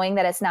knowing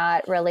that it's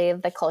not really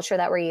the culture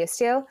that we're used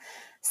to.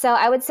 So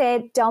I would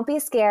say don't be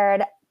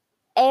scared.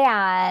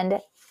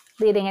 And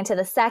leading into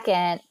the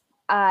second,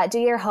 do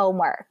your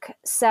homework.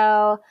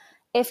 So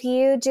if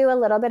you do a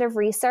little bit of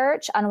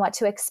research on what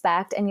to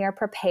expect and you're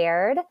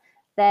prepared,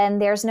 then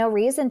there's no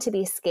reason to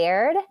be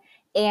scared,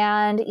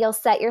 and you'll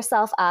set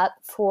yourself up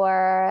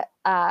for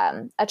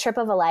a trip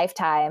of a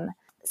lifetime.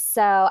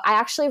 So I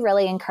actually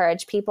really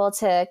encourage people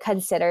to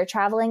consider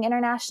traveling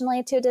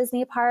internationally to a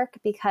Disney park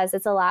because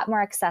it's a lot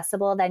more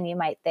accessible than you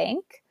might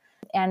think.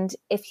 And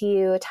if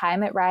you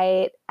time it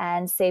right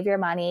and save your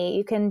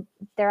money,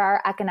 there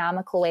are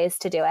economical ways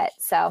to do it.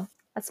 So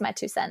that's my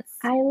 2 cents.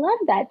 I love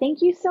that.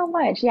 Thank you so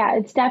much. Yeah,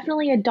 it's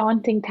definitely a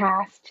daunting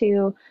task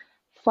to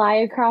fly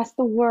across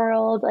the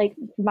world. Like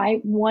my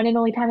one and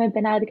only time I've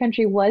been out of the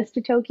country was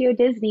to Tokyo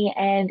Disney,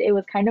 and it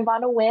was kind of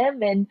on a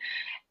whim. And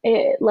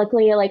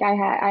luckily,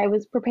 I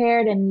was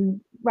prepared,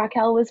 and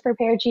Raquel was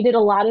prepared. She did a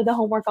lot of the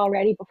homework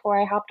already before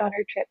I hopped on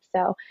her trip.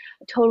 So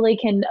I totally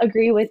can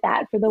agree with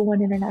that for the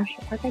one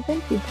international park I've been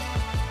to.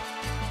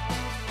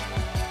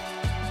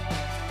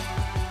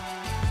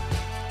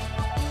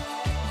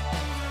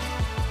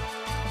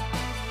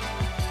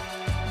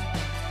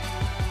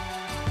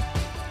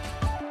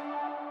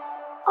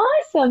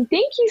 Awesome.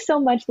 Thank you so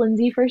much,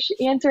 Lindsay, for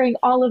answering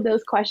all of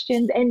those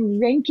questions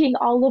and ranking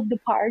all of the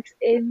parks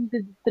in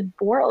the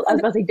world. I was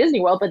about to say Disney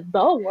World, but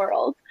the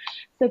world.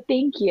 So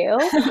thank you.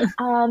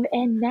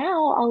 And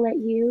now I'll let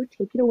you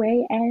take it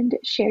away and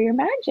share your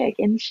magic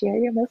and share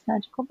your most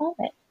magical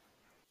moment.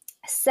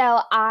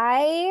 So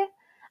I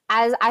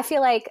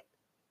feel like,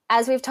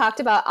 as we've talked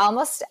about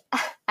almost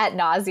ad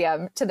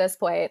nauseum to this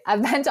point,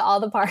 I've been to all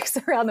the parks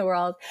around the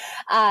world.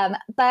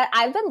 But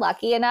I've been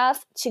lucky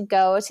enough to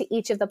go to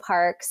each of the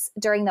parks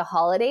during the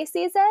holiday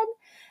season.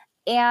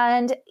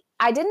 And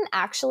I didn't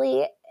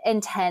actually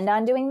intend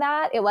on doing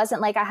that. It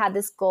wasn't like I had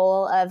this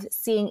goal of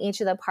seeing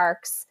each of the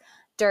parks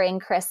during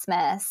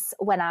Christmas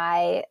when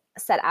I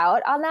set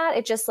out on that.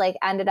 It just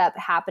ended up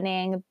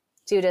happening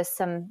due to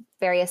some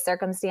various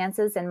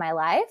circumstances in my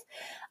life.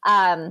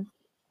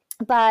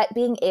 But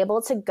being able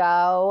to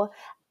go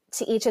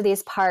to each of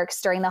these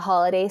parks during the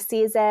holiday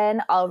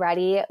season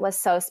already was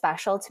so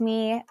special to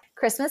me.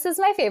 Christmas is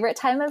my favorite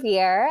time of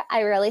year.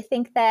 I really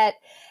think that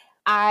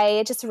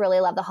I just really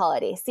love the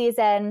holiday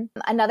season.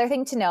 Another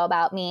thing to know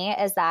about me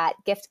is that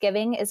gift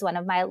giving is one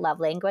of my love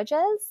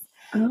languages.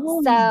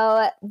 Oh.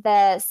 So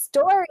the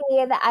story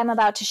that I'm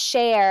about to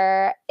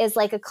share is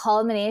like a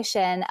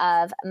culmination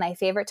of my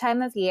favorite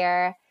time of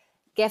year,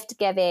 gift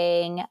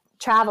giving,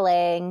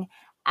 traveling,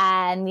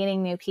 and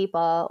meeting new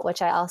people, which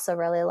I also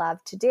really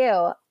love to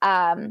do.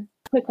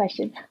 Quick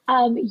question.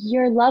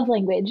 Your love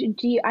language,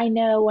 I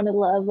know one of the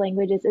love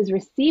languages is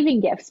receiving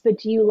gifts, but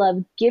do you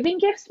love giving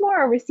gifts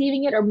more or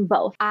receiving it, or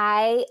both?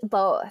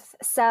 Both.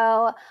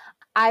 So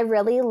I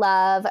really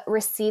love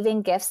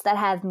receiving gifts that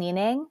have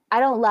meaning.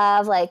 I don't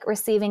love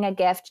receiving a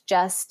gift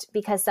just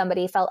because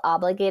somebody felt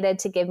obligated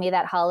to give me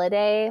that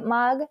holiday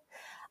mug.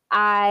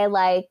 I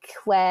like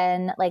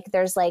when like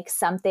there's like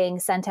something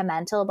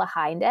sentimental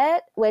behind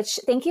it, which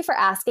thank you for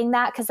asking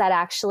that because that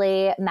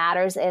actually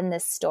matters in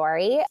this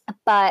story.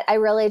 But I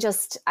really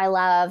I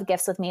love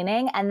gifts with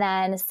meaning. And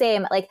then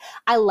same, like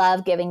I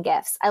love giving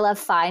gifts. I love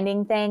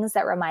finding things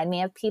that remind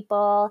me of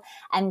people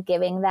and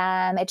giving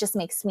them. It just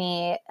makes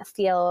me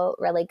feel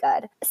really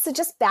good. So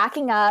just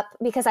backing up,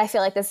 because I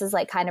feel like this is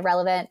like kind of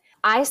relevant.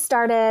 I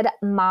started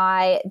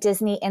my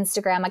Disney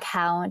Instagram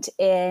account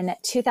in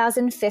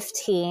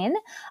 2015.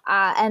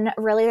 And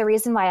really the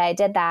reason why I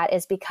did that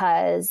is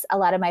because a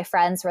lot of my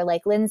friends were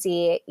like,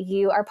 Lindsay,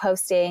 you are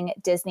posting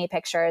Disney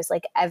pictures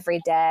like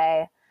every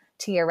day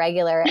to your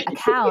regular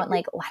account.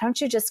 Like, why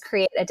don't you just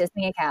create a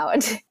Disney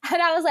account?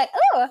 And I was like,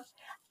 oh,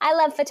 I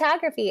love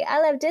photography. I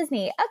love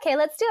Disney. Okay,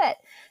 let's do it.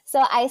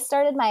 So I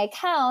started my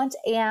account,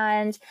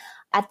 and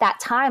at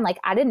that time, like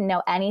I didn't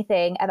know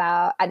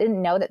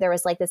that there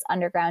was like this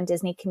underground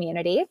Disney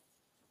community.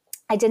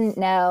 I didn't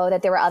know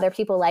that there were other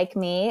people like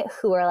me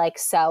who were like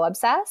so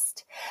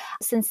obsessed.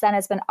 Since then,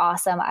 it's been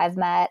awesome. I've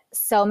met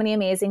so many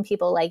amazing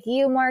people like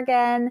you,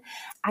 Morgan.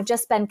 I've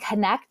just been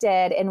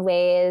connected in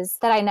ways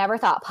that I never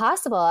thought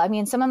possible. I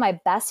mean, some of my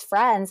best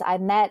friends I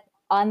met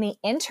on the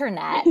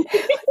internet.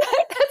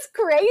 That's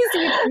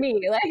crazy to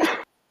me. Like,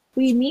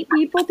 we meet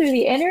people through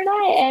the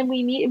internet and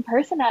we meet in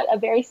person at a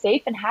very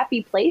safe and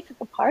happy place at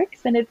the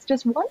parks. And it's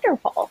just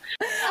wonderful.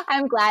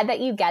 I'm glad that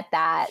you get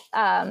that.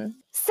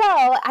 So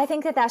I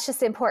think that that's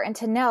just important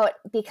to note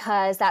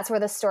because that's where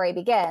the story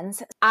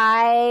begins.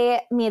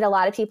 I meet a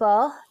lot of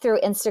people through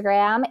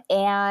Instagram,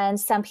 and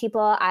some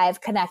people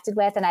I've connected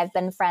with and I've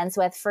been friends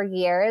with for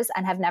years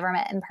and have never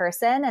met in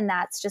person. And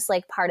that's just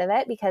like part of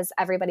it because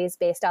everybody's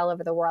based all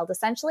over the world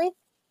essentially.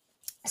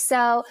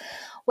 So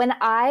when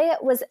I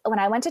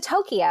went to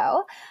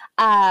Tokyo,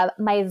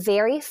 my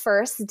very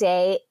first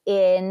day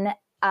in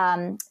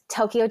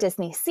Tokyo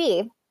Disney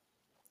Sea,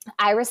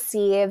 I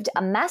received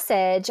a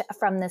message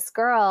from this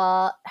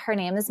girl. Her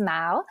name is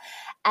Mao.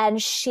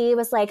 And she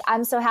was like,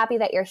 I'm so happy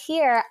that you're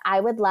here. I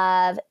would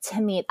love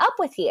to meet up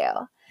with you.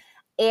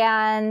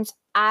 And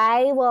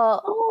I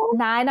will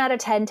 9 out of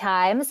 10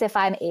 times, if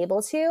I'm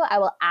able to, I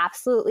will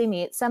absolutely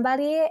meet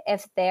somebody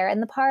if they're in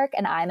the park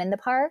and I'm in the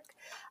park.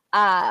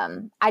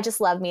 I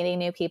just love meeting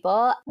new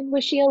people.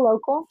 Was she a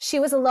local? She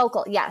was a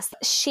local, yes.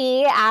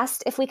 She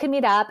asked if we could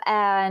meet up,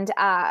 and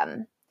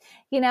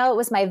it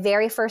was my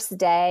very first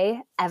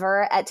day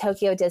ever at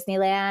Tokyo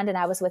Disneyland, and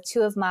I was with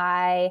 2 of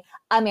my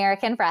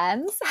American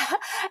friends,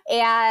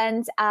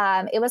 and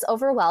it was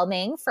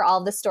overwhelming for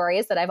all the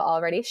stories that I've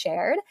already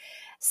shared.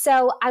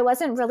 So I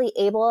wasn't really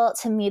able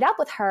to meet up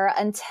with her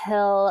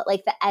until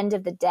like the end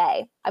of the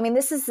day. I mean,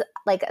 this is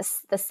like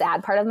the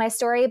sad part of my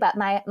story, but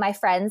my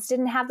friends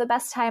didn't have the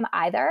best time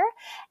either.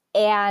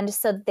 And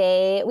so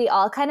we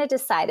all kind of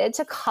decided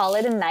to call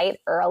it a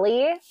night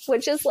early,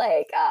 which is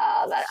like,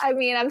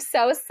 I'm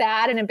so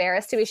sad and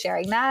embarrassed to be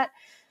sharing that.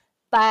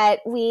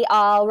 But we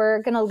all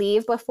were going to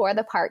leave before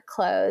the park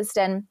closed.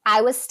 And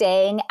I was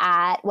staying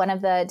at one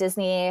of the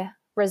Disney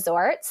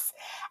resorts,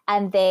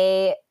 and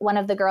one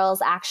of the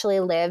girls actually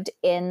lived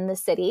in the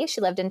city. She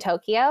lived in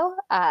Tokyo.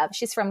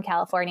 She's from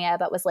California,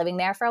 but was living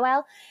there for a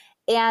while.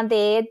 And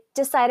they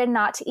decided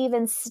not to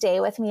even stay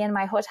with me in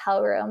my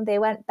hotel room. They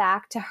went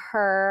back to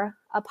her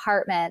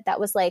apartment that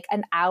was like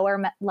an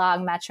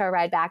hour-long metro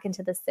ride back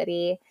into the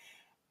city.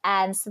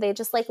 And so they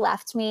just like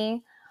left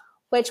me,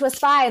 which was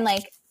fine.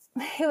 Like,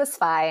 it was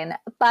fine.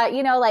 But,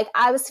 like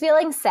I was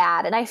feeling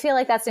sad, and I feel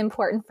like that's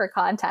important for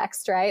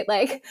context, right?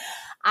 Like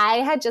I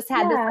had just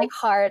had this like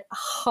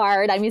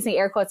hard, I'm using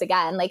air quotes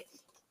again, like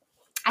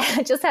I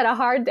had just had a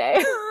hard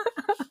day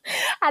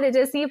at a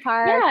Disney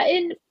park. Yeah,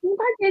 and theme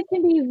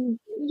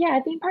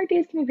park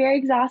days can be very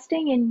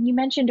exhausting. And you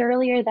mentioned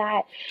earlier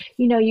that,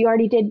 you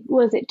already did,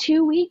 was it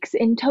 2 weeks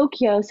in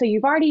Tokyo? So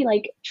you've already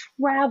like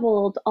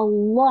traveled a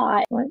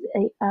lot,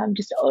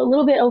 just a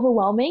little bit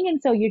overwhelming.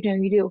 And so you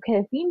do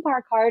a theme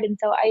park hard. And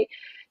so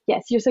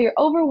you're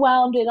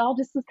overwhelmed. It all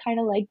just was kind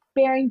of like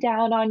bearing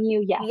down on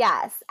you. Yeah.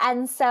 Yes.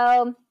 And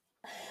so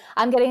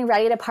I'm getting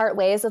ready to part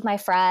ways with my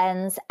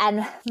friends,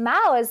 and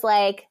Mao is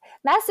like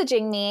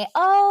messaging me,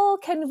 oh,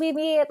 can we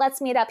meet?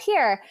 Let's meet up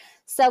here.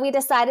 So we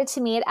decided to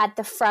meet at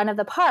the front of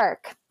the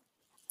park.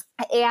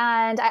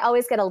 And I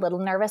always get a little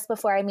nervous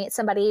before I meet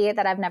somebody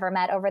that I've never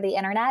met over the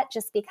internet,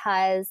 just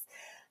because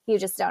you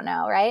just don't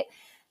know, right?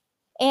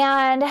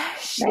 And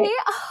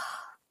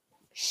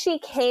she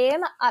came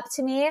up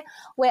to me.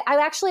 I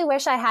actually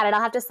wish I had it.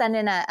 I'll have to send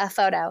in a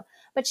photo.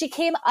 But she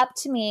came up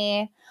to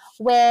me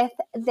with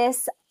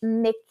this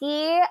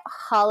Mickey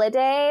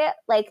holiday,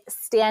 like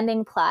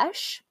standing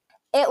plush.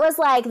 It was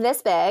like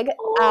this big.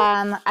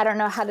 I don't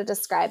know how to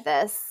describe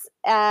this.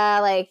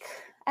 I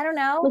don't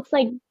know. Looks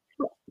like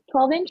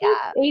 12 inches,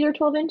 8 or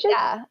 12 inches.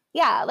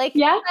 Yeah. Like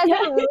the size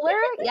of a ruler.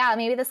 Yeah,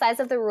 maybe the size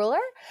of the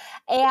ruler.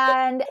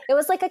 And it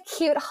was like a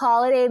cute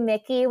holiday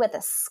Mickey with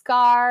a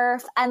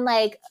scarf and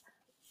like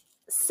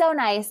so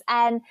nice.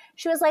 And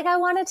she was like, I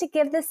wanted to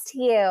give this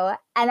to you.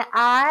 And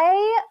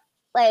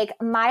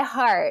my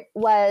heart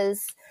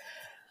was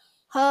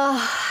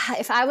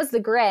if I was the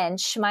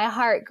Grinch, my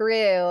heart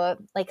grew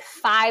like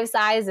 5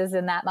 sizes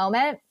in that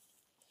moment.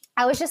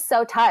 I was just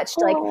so touched.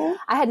 Like,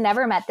 I had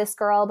never met this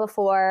girl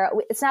before.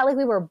 It's not like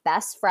we were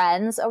best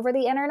friends over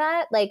the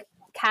internet, like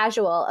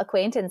casual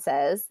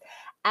acquaintances.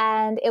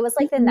 And it was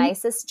like the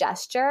nicest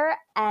gesture.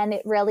 And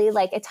it really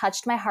like, it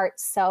touched my heart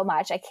so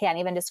much. I can't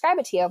even describe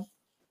it to you.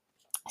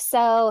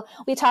 So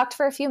we talked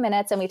for a few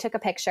minutes and we took a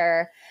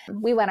picture.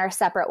 We went our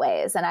separate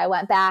ways and I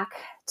went back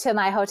to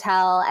my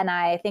hotel and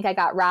I think I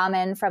got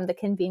ramen from the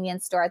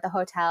convenience store at the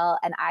hotel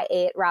and I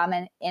ate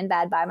ramen in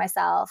bed by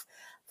myself,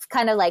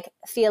 kind of like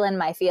feeling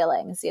my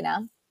feelings, you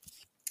know?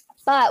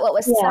 But what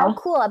was so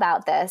cool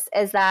about this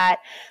is that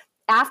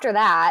after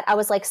that, I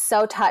was like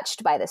so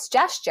touched by this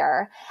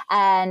gesture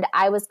and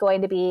I was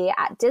going to be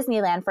at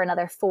Disneyland for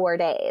another 4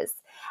 days.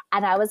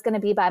 And I was going to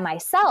be by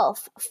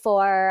myself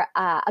for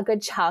a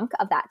good chunk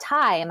of that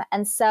time.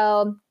 And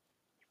so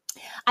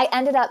I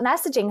ended up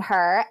messaging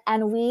her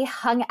and we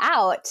hung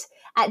out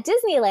at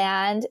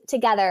Disneyland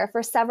together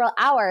for several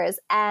hours.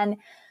 And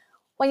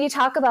when you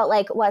talk about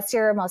like, what's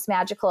your most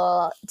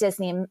magical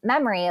Disney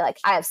memory? Like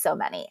I have so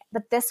many,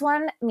 but this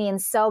one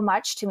means so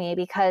much to me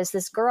because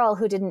this girl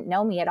who didn't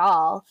know me at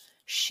all,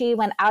 she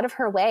went out of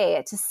her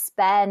way to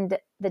spend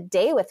the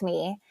day with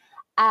me.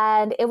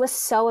 And it was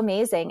so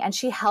amazing. And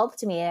she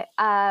helped me.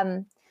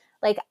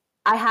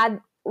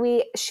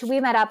 We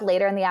met up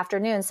later in the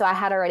afternoon. So I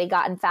had already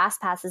gotten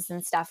fast passes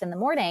and stuff in the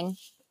morning.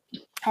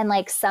 And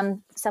like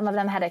some of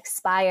them had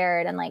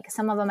expired and like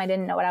some of them I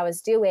didn't know what I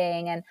was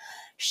doing. And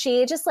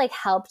she just like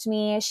helped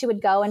me. She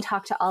would go and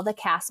talk to all the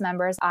cast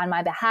members on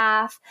my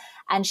behalf.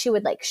 And she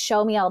would like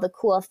show me all the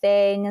cool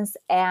things.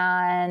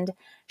 And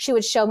she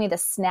would show me the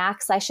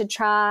snacks I should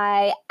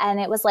try. And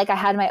it was like I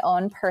had my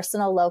own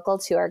personal local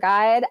tour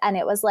guide. And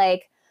it was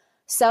like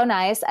so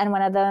nice and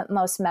one of the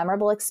most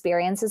memorable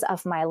experiences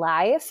of my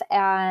life.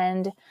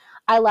 And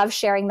I love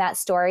sharing that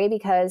story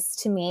because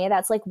to me,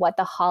 that's like what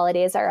the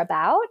holidays are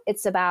about.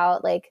 It's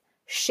about like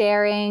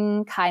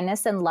sharing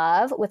kindness and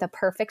love with a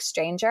perfect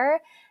stranger.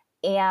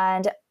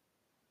 And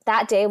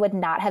that day would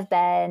not have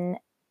been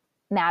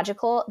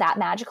magical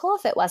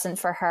if it wasn't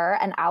for her.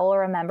 And I will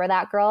remember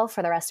that girl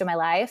for the rest of my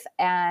life.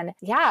 And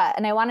yeah,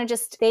 and I want to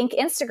just thank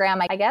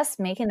Instagram, I guess,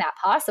 making that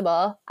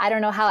possible. I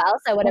don't know how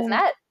else I would have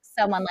met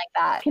someone like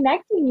that.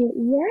 Connecting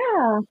you,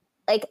 yeah.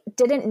 Like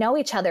didn't know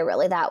each other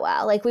really that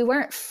well. Like we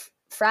weren't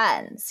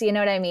friends, you know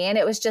what I mean?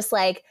 It was just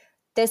like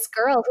this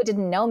girl who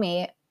didn't know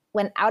me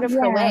went out of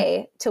her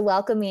way to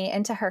welcome me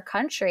into her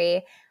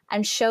country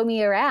and show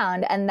me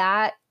around. And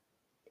that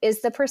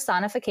is the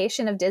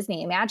personification of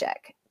Disney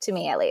magic, to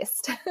me at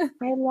least.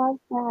 I love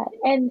that.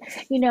 And,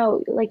 you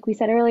know, like we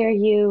said earlier,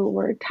 you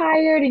were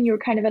tired and you were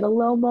kind of at a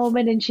low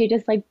moment and she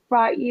just like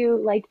brought you,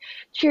 like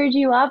cheered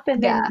you up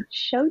and then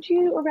showed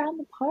you around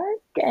the park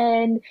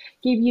and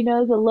gave you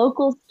know the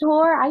local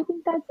store. I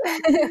think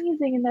that's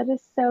amazing and that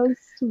is so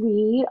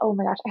sweet. Oh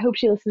my gosh, I hope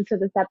she listens to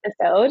this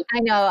episode. I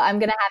know, I'm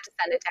going to have to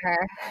send it to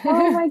her.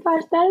 Oh my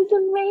gosh, that is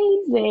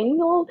amazing.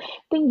 Well,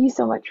 thank you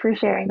so much for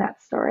sharing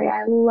that story.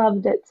 I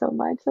loved it so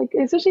much, like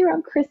especially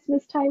around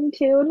Christmas time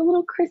too, and a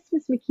little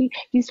Christmas Mickey.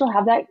 Do you still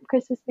have that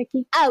Christmas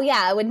Mickey? Oh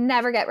yeah, I would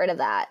never get rid of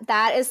that.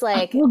 That is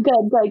like,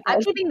 good. I'm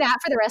keeping that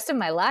for the rest of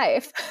my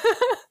life.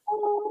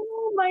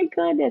 Oh my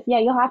goodness. Yeah,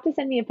 you'll have to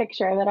send me a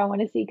picture of it. I want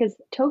to see because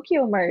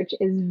Tokyo merch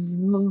is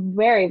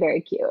very,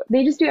 very cute.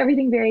 They just do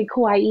everything very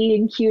kawaii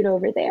and cute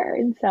over there.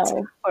 And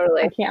so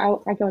totally.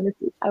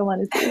 I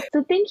want to see.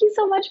 So thank you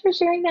so much for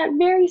sharing that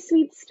very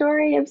sweet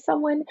story of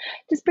someone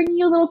just bringing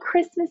you a little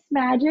Christmas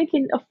magic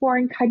in a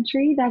foreign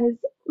country. That is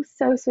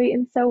so sweet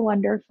and so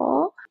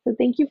wonderful. So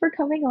thank you for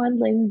coming on,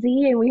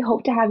 Lindsay, and we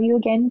hope to have you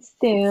again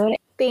soon.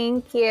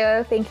 Thank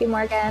you. Thank you,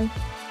 Morgan.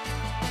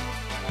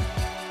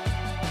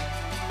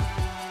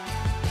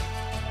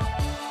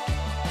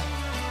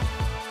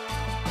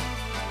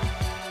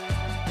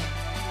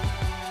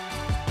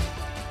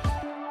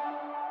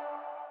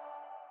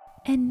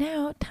 And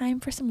now, time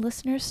for some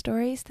listener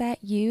stories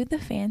that you, the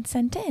fans,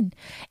 sent in.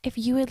 If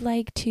you would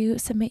like to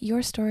submit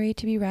your story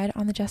to be read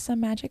on the Just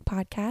Some Magic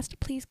podcast,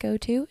 please go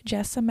to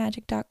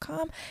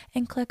justsomemagic.com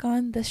and click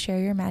on the Share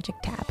Your Magic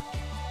tab.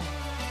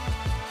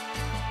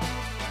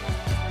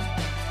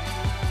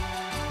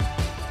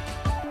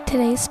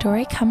 Today's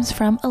story comes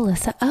from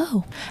Alyssa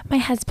O. My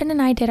husband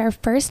and I did our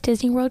first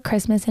Disney World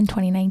Christmas in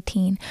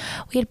 2019.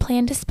 We had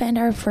planned to spend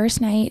our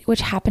first night, which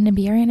happened to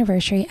be our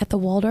anniversary, at the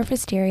Waldorf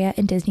Astoria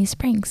in Disney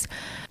Springs.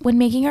 When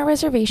making our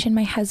reservation,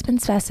 my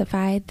husband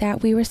specified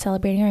that we were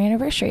celebrating our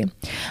anniversary.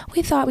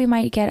 We thought we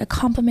might get a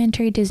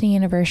complimentary Disney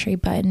anniversary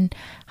button.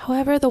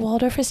 However, the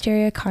Waldorf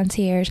Astoria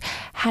concierge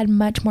had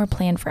much more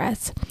planned for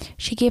us.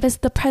 She gave us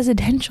the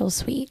presidential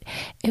suite.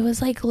 It was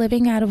like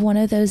living out of one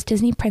of those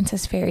Disney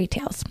princess fairy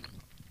tales.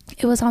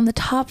 It was on the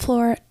top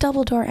floor,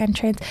 double door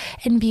entrance,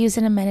 and views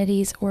and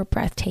amenities were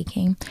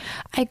breathtaking.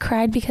 I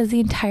cried because the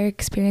entire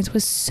experience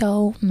was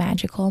so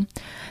magical.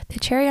 The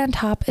cherry on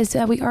top is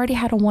that we already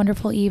had a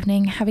wonderful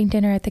evening, having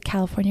dinner at the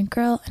California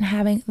Grill and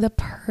having the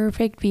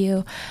perfect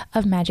view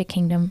of Magic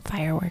Kingdom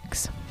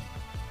fireworks.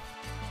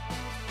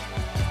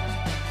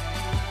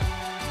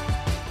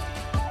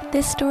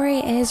 This story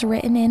is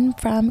written in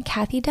from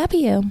Kathy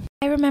W.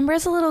 I remember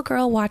as a little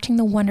girl watching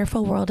The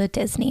Wonderful World at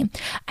Disney.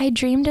 I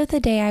dreamed of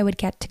the day I would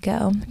get to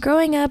go.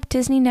 Growing up,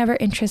 Disney never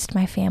interested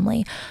my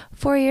family.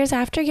 4 years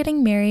after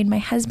getting married, my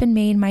husband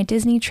made my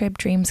Disney trip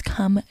dreams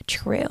come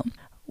true.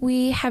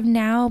 We have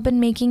now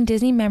been making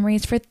Disney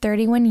memories for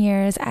 31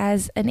 years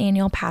as an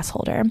annual pass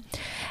holder.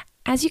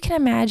 As you can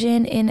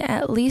imagine, in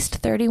at least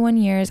 31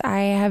 years,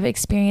 I have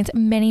experienced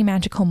many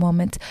magical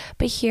moments,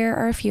 but here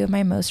are a few of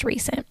my most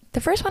recent.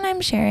 The first one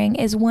I'm sharing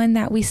is one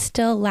that we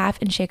still laugh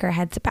and shake our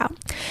heads about.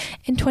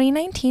 In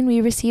 2019, we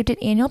received an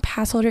annual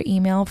pass holder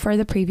email for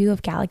the preview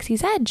of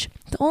Galaxy's Edge.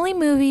 The only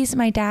movies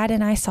my dad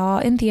and I saw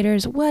in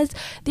theaters was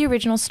the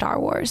original Star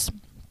Wars.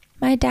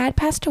 My dad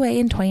passed away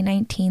in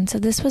 2019, so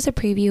this was a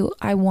preview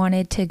I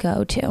wanted to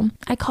go to.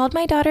 I called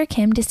my daughter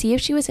Kim to see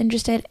if she was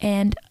interested,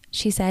 and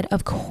she said,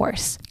 of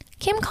course.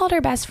 Kim called her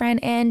best friend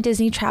and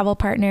Disney travel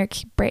partner,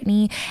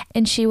 Brittany,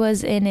 and she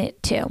was in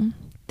it too.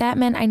 That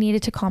meant I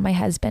needed to call my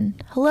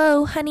husband.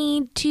 Hello,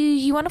 honey, do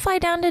you want to fly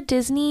down to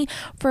Disney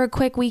for a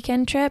quick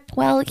weekend trip?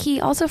 Well,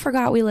 he also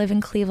forgot we live in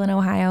Cleveland,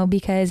 Ohio,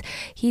 because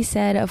he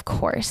said, of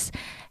course.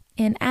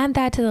 And add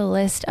that to the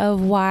list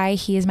of why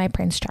he is my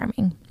Prince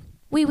Charming.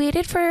 We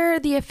waited for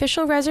the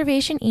official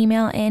reservation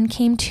email and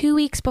came 2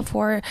 weeks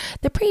before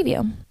the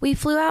preview. We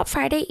flew out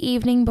Friday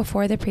evening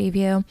before the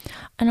preview,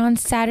 and on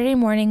Saturday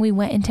morning we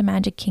went into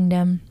Magic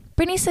Kingdom.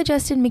 Brittany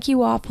suggested Mickey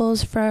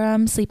waffles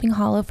from Sleeping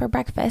Hollow for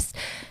breakfast.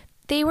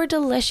 They were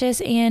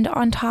delicious, and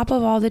on top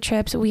of all the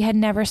trips, we had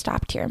never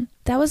stopped here.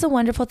 That was the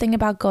wonderful thing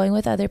about going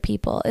with other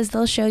people, is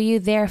they'll show you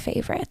their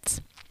favorites.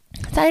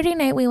 Saturday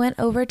night, we went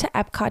over to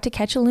Epcot to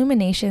catch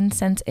Illumination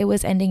since it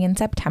was ending in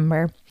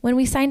September. When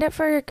we signed up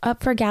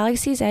for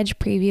Galaxy's Edge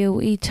preview,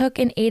 we took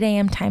an 8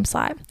 a.m. time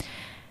slot.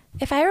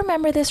 If I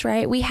remember this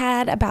right, we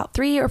had about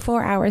 3 or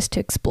 4 hours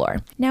to explore.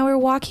 Now we're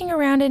walking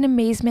around in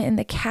amazement and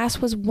the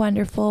cast was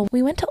wonderful.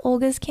 We went to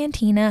Olga's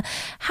Cantina.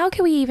 How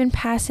could we even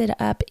pass it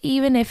up,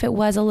 even if it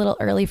was a little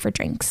early for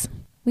drinks?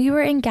 We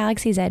were in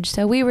Galaxy's Edge,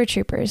 so we were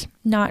troopers,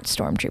 not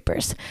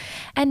stormtroopers.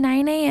 At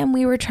 9 a.m.,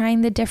 we were trying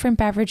the different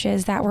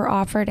beverages that were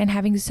offered and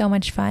having so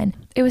much fun.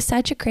 It was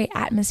such a great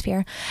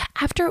atmosphere.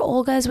 After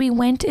Olga's, we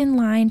went in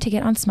line to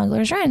get on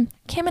Smuggler's Run.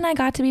 Kim and I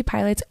got to be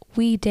pilots.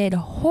 We did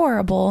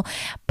horrible,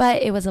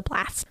 but it was a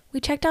blast. We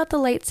checked out the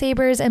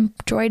lightsabers and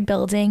droid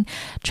building,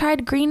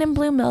 tried green and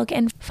blue milk,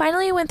 and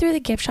finally went through the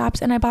gift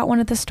shops and I bought one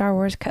of the Star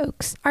Wars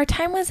Cokes. Our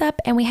time was up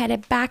and we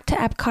headed back to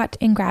Epcot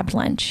and grabbed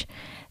lunch.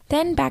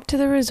 Then back to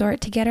the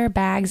resort to get our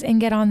bags and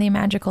get on the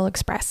Magical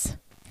Express.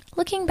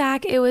 Looking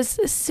back, it was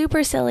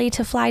super silly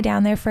to fly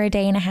down there for a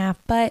day and a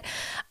half, but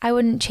I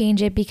wouldn't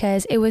change it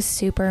because it was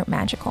super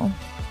magical.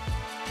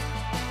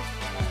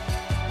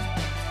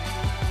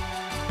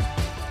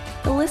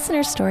 The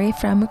listener story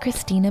from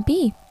Christina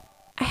B.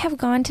 I have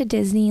gone to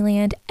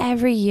Disneyland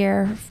every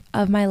year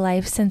of my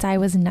life since I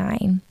was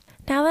 9.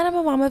 Now that I'm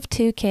a mom of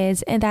 2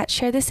 kids and that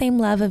share the same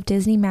love of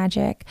Disney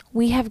magic,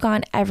 we have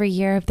gone every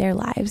year of their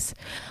lives.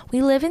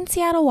 We live in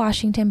Seattle,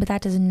 Washington, but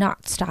that does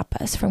not stop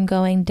us from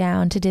going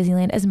down to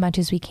Disneyland as much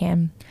as we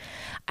can.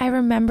 I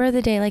remember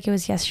the day like it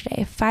was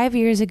yesterday. 5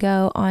 years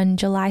ago on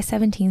July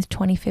 17th,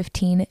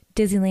 2015,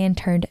 Disneyland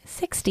turned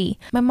 60.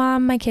 My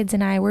mom, my kids,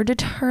 and I were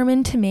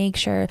determined to make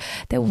sure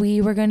that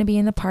we were going to be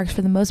in the parks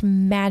for the most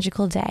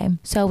magical day.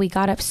 So we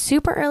got up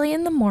super early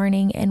in the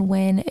morning, and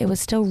when it was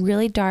still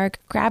really dark,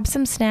 grabbed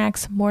some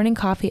snacks, morning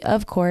coffee,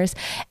 of course,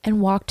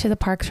 and walked to the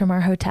parks from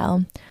our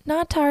hotel.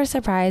 Not to our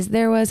surprise,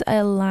 there was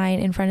a line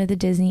in front of the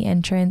Disney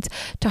entrance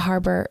to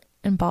Harbor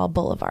and Ball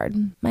Boulevard.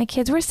 My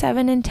kids were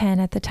 7 and 10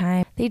 at the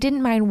time. They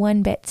didn't mind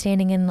one bit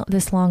standing in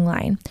this long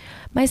line.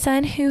 My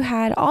son, who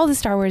had all the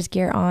Star Wars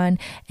gear on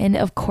and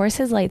of course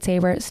his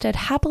lightsaber, stood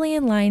happily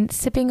in line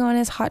sipping on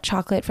his hot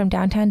chocolate from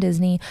Downtown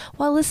Disney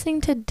while listening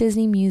to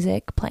Disney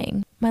music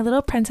playing. My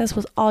little princess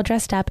was all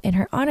dressed up in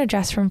her Anna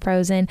dress from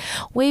Frozen,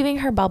 waving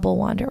her bubble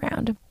wand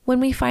around. When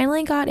we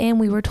finally got in,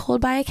 we were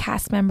told by a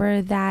cast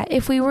member that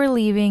if we were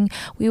leaving,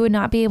 we would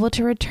not be able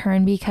to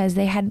return because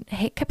they had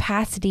hit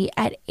capacity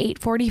at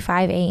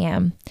 8:45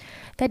 a.m.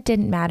 That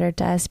didn't matter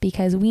to us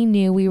because we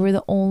knew we were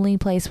the only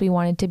place we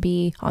wanted to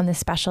be on this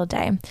special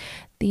day.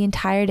 The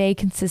entire day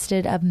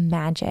consisted of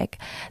magic.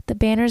 The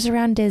banners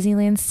around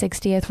Disneyland's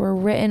 60th were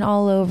written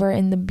all over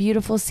in the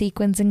beautiful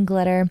sequins and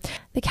glitter.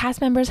 The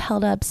cast members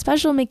held up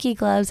special Mickey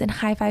gloves and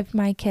high-fived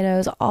my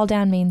kiddos all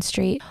down Main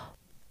Street.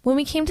 When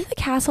we came to the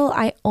castle,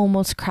 I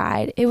almost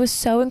cried. It was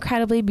so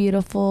incredibly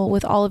beautiful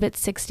with all of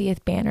its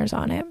 60th banners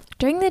on it.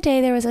 During the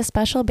day, there was a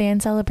special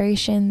band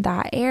celebration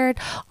that aired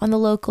on the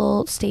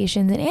local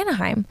stations in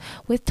Anaheim,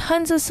 with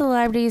tons of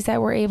celebrities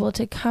that were able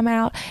to come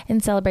out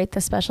and celebrate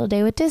the special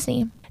day with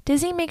Disney.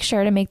 Disney makes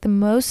sure to make the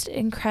most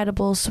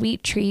incredible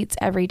sweet treats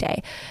every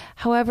day.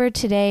 However,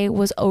 today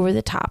was over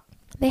the top.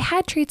 They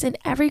had treats in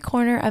every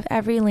corner of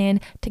every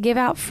land to give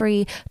out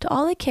free to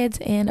all the kids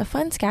and a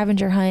fun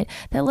scavenger hunt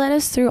that led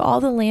us through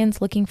all the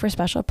lands looking for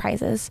special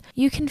prizes.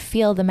 You can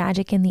feel the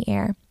magic in the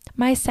air.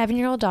 My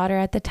 7-year-old daughter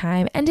at the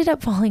time ended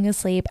up falling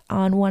asleep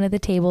on one of the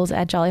tables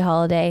at Jolly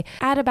Holiday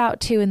at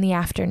about 2 in the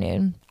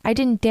afternoon. I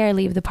didn't dare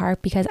leave the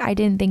park because I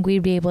didn't think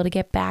we'd be able to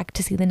get back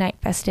to see the night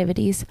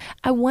festivities.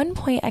 At one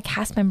point, a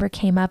cast member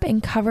came up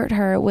and covered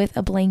her with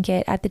a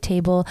blanket at the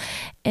table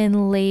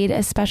and laid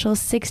a special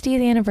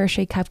 60th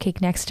anniversary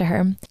cupcake next to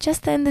her.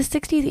 Just then, the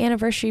 60th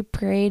anniversary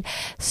parade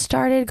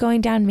started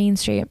going down Main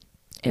Street.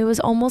 It was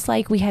almost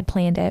like we had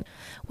planned it.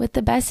 With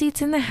the best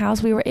seats in the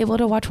house, we were able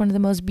to watch one of the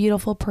most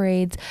beautiful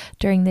parades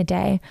during the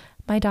day.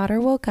 My daughter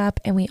woke up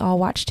and we all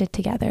watched it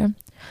together.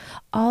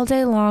 All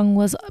day long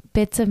was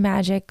bits of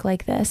magic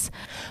like this.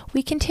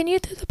 We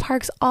continued through the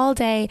parks all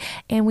day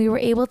and we were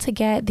able to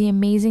get the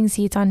amazing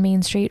seats on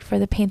Main Street for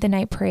the Paint the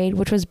Night parade,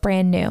 which was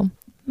brand new.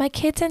 My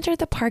kids entered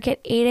the park at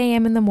 8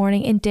 a.m. in the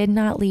morning and did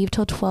not leave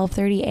till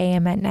 12:30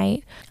 a.m. at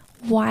night.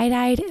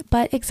 Wide-eyed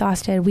but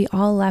exhausted, we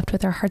all left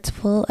with our hearts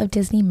full of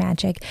Disney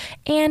magic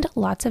and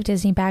lots of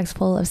Disney bags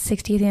full of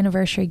 60th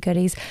anniversary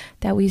goodies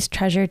that we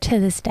treasure to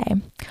this day.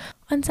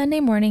 On Sunday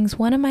mornings,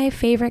 one of my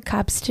favorite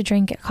cups to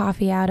drink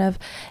coffee out of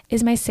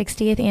is my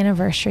 60th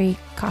anniversary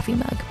coffee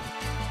mug.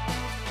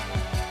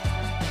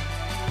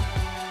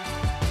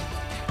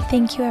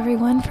 Thank you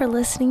everyone for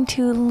listening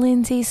to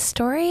Lindsay's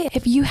story.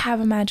 If you have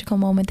a magical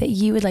moment that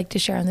you would like to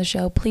share on the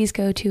show, please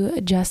go to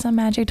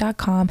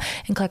justsomemagic.com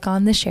and click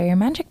on the Share Your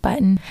Magic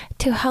button.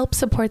 To help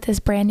support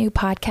this brand new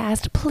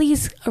podcast,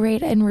 please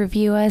rate and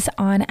review us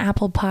on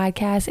Apple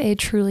Podcasts. It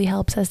truly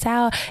helps us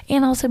out.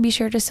 And also be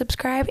sure to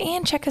subscribe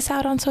and check us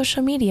out on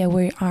social media.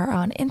 We are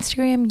on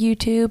Instagram,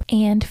 YouTube,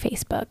 and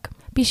Facebook.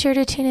 Be sure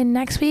to tune in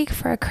next week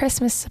for a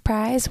Christmas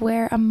surprise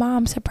where a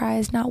mom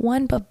surprised not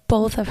one but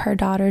both of her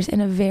daughters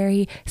in a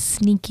very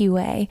sneaky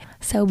way.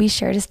 So be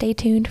sure to stay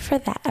tuned for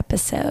that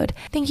episode.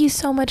 Thank you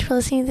so much for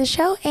listening to the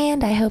show,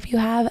 and I hope you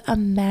have a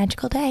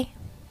magical day.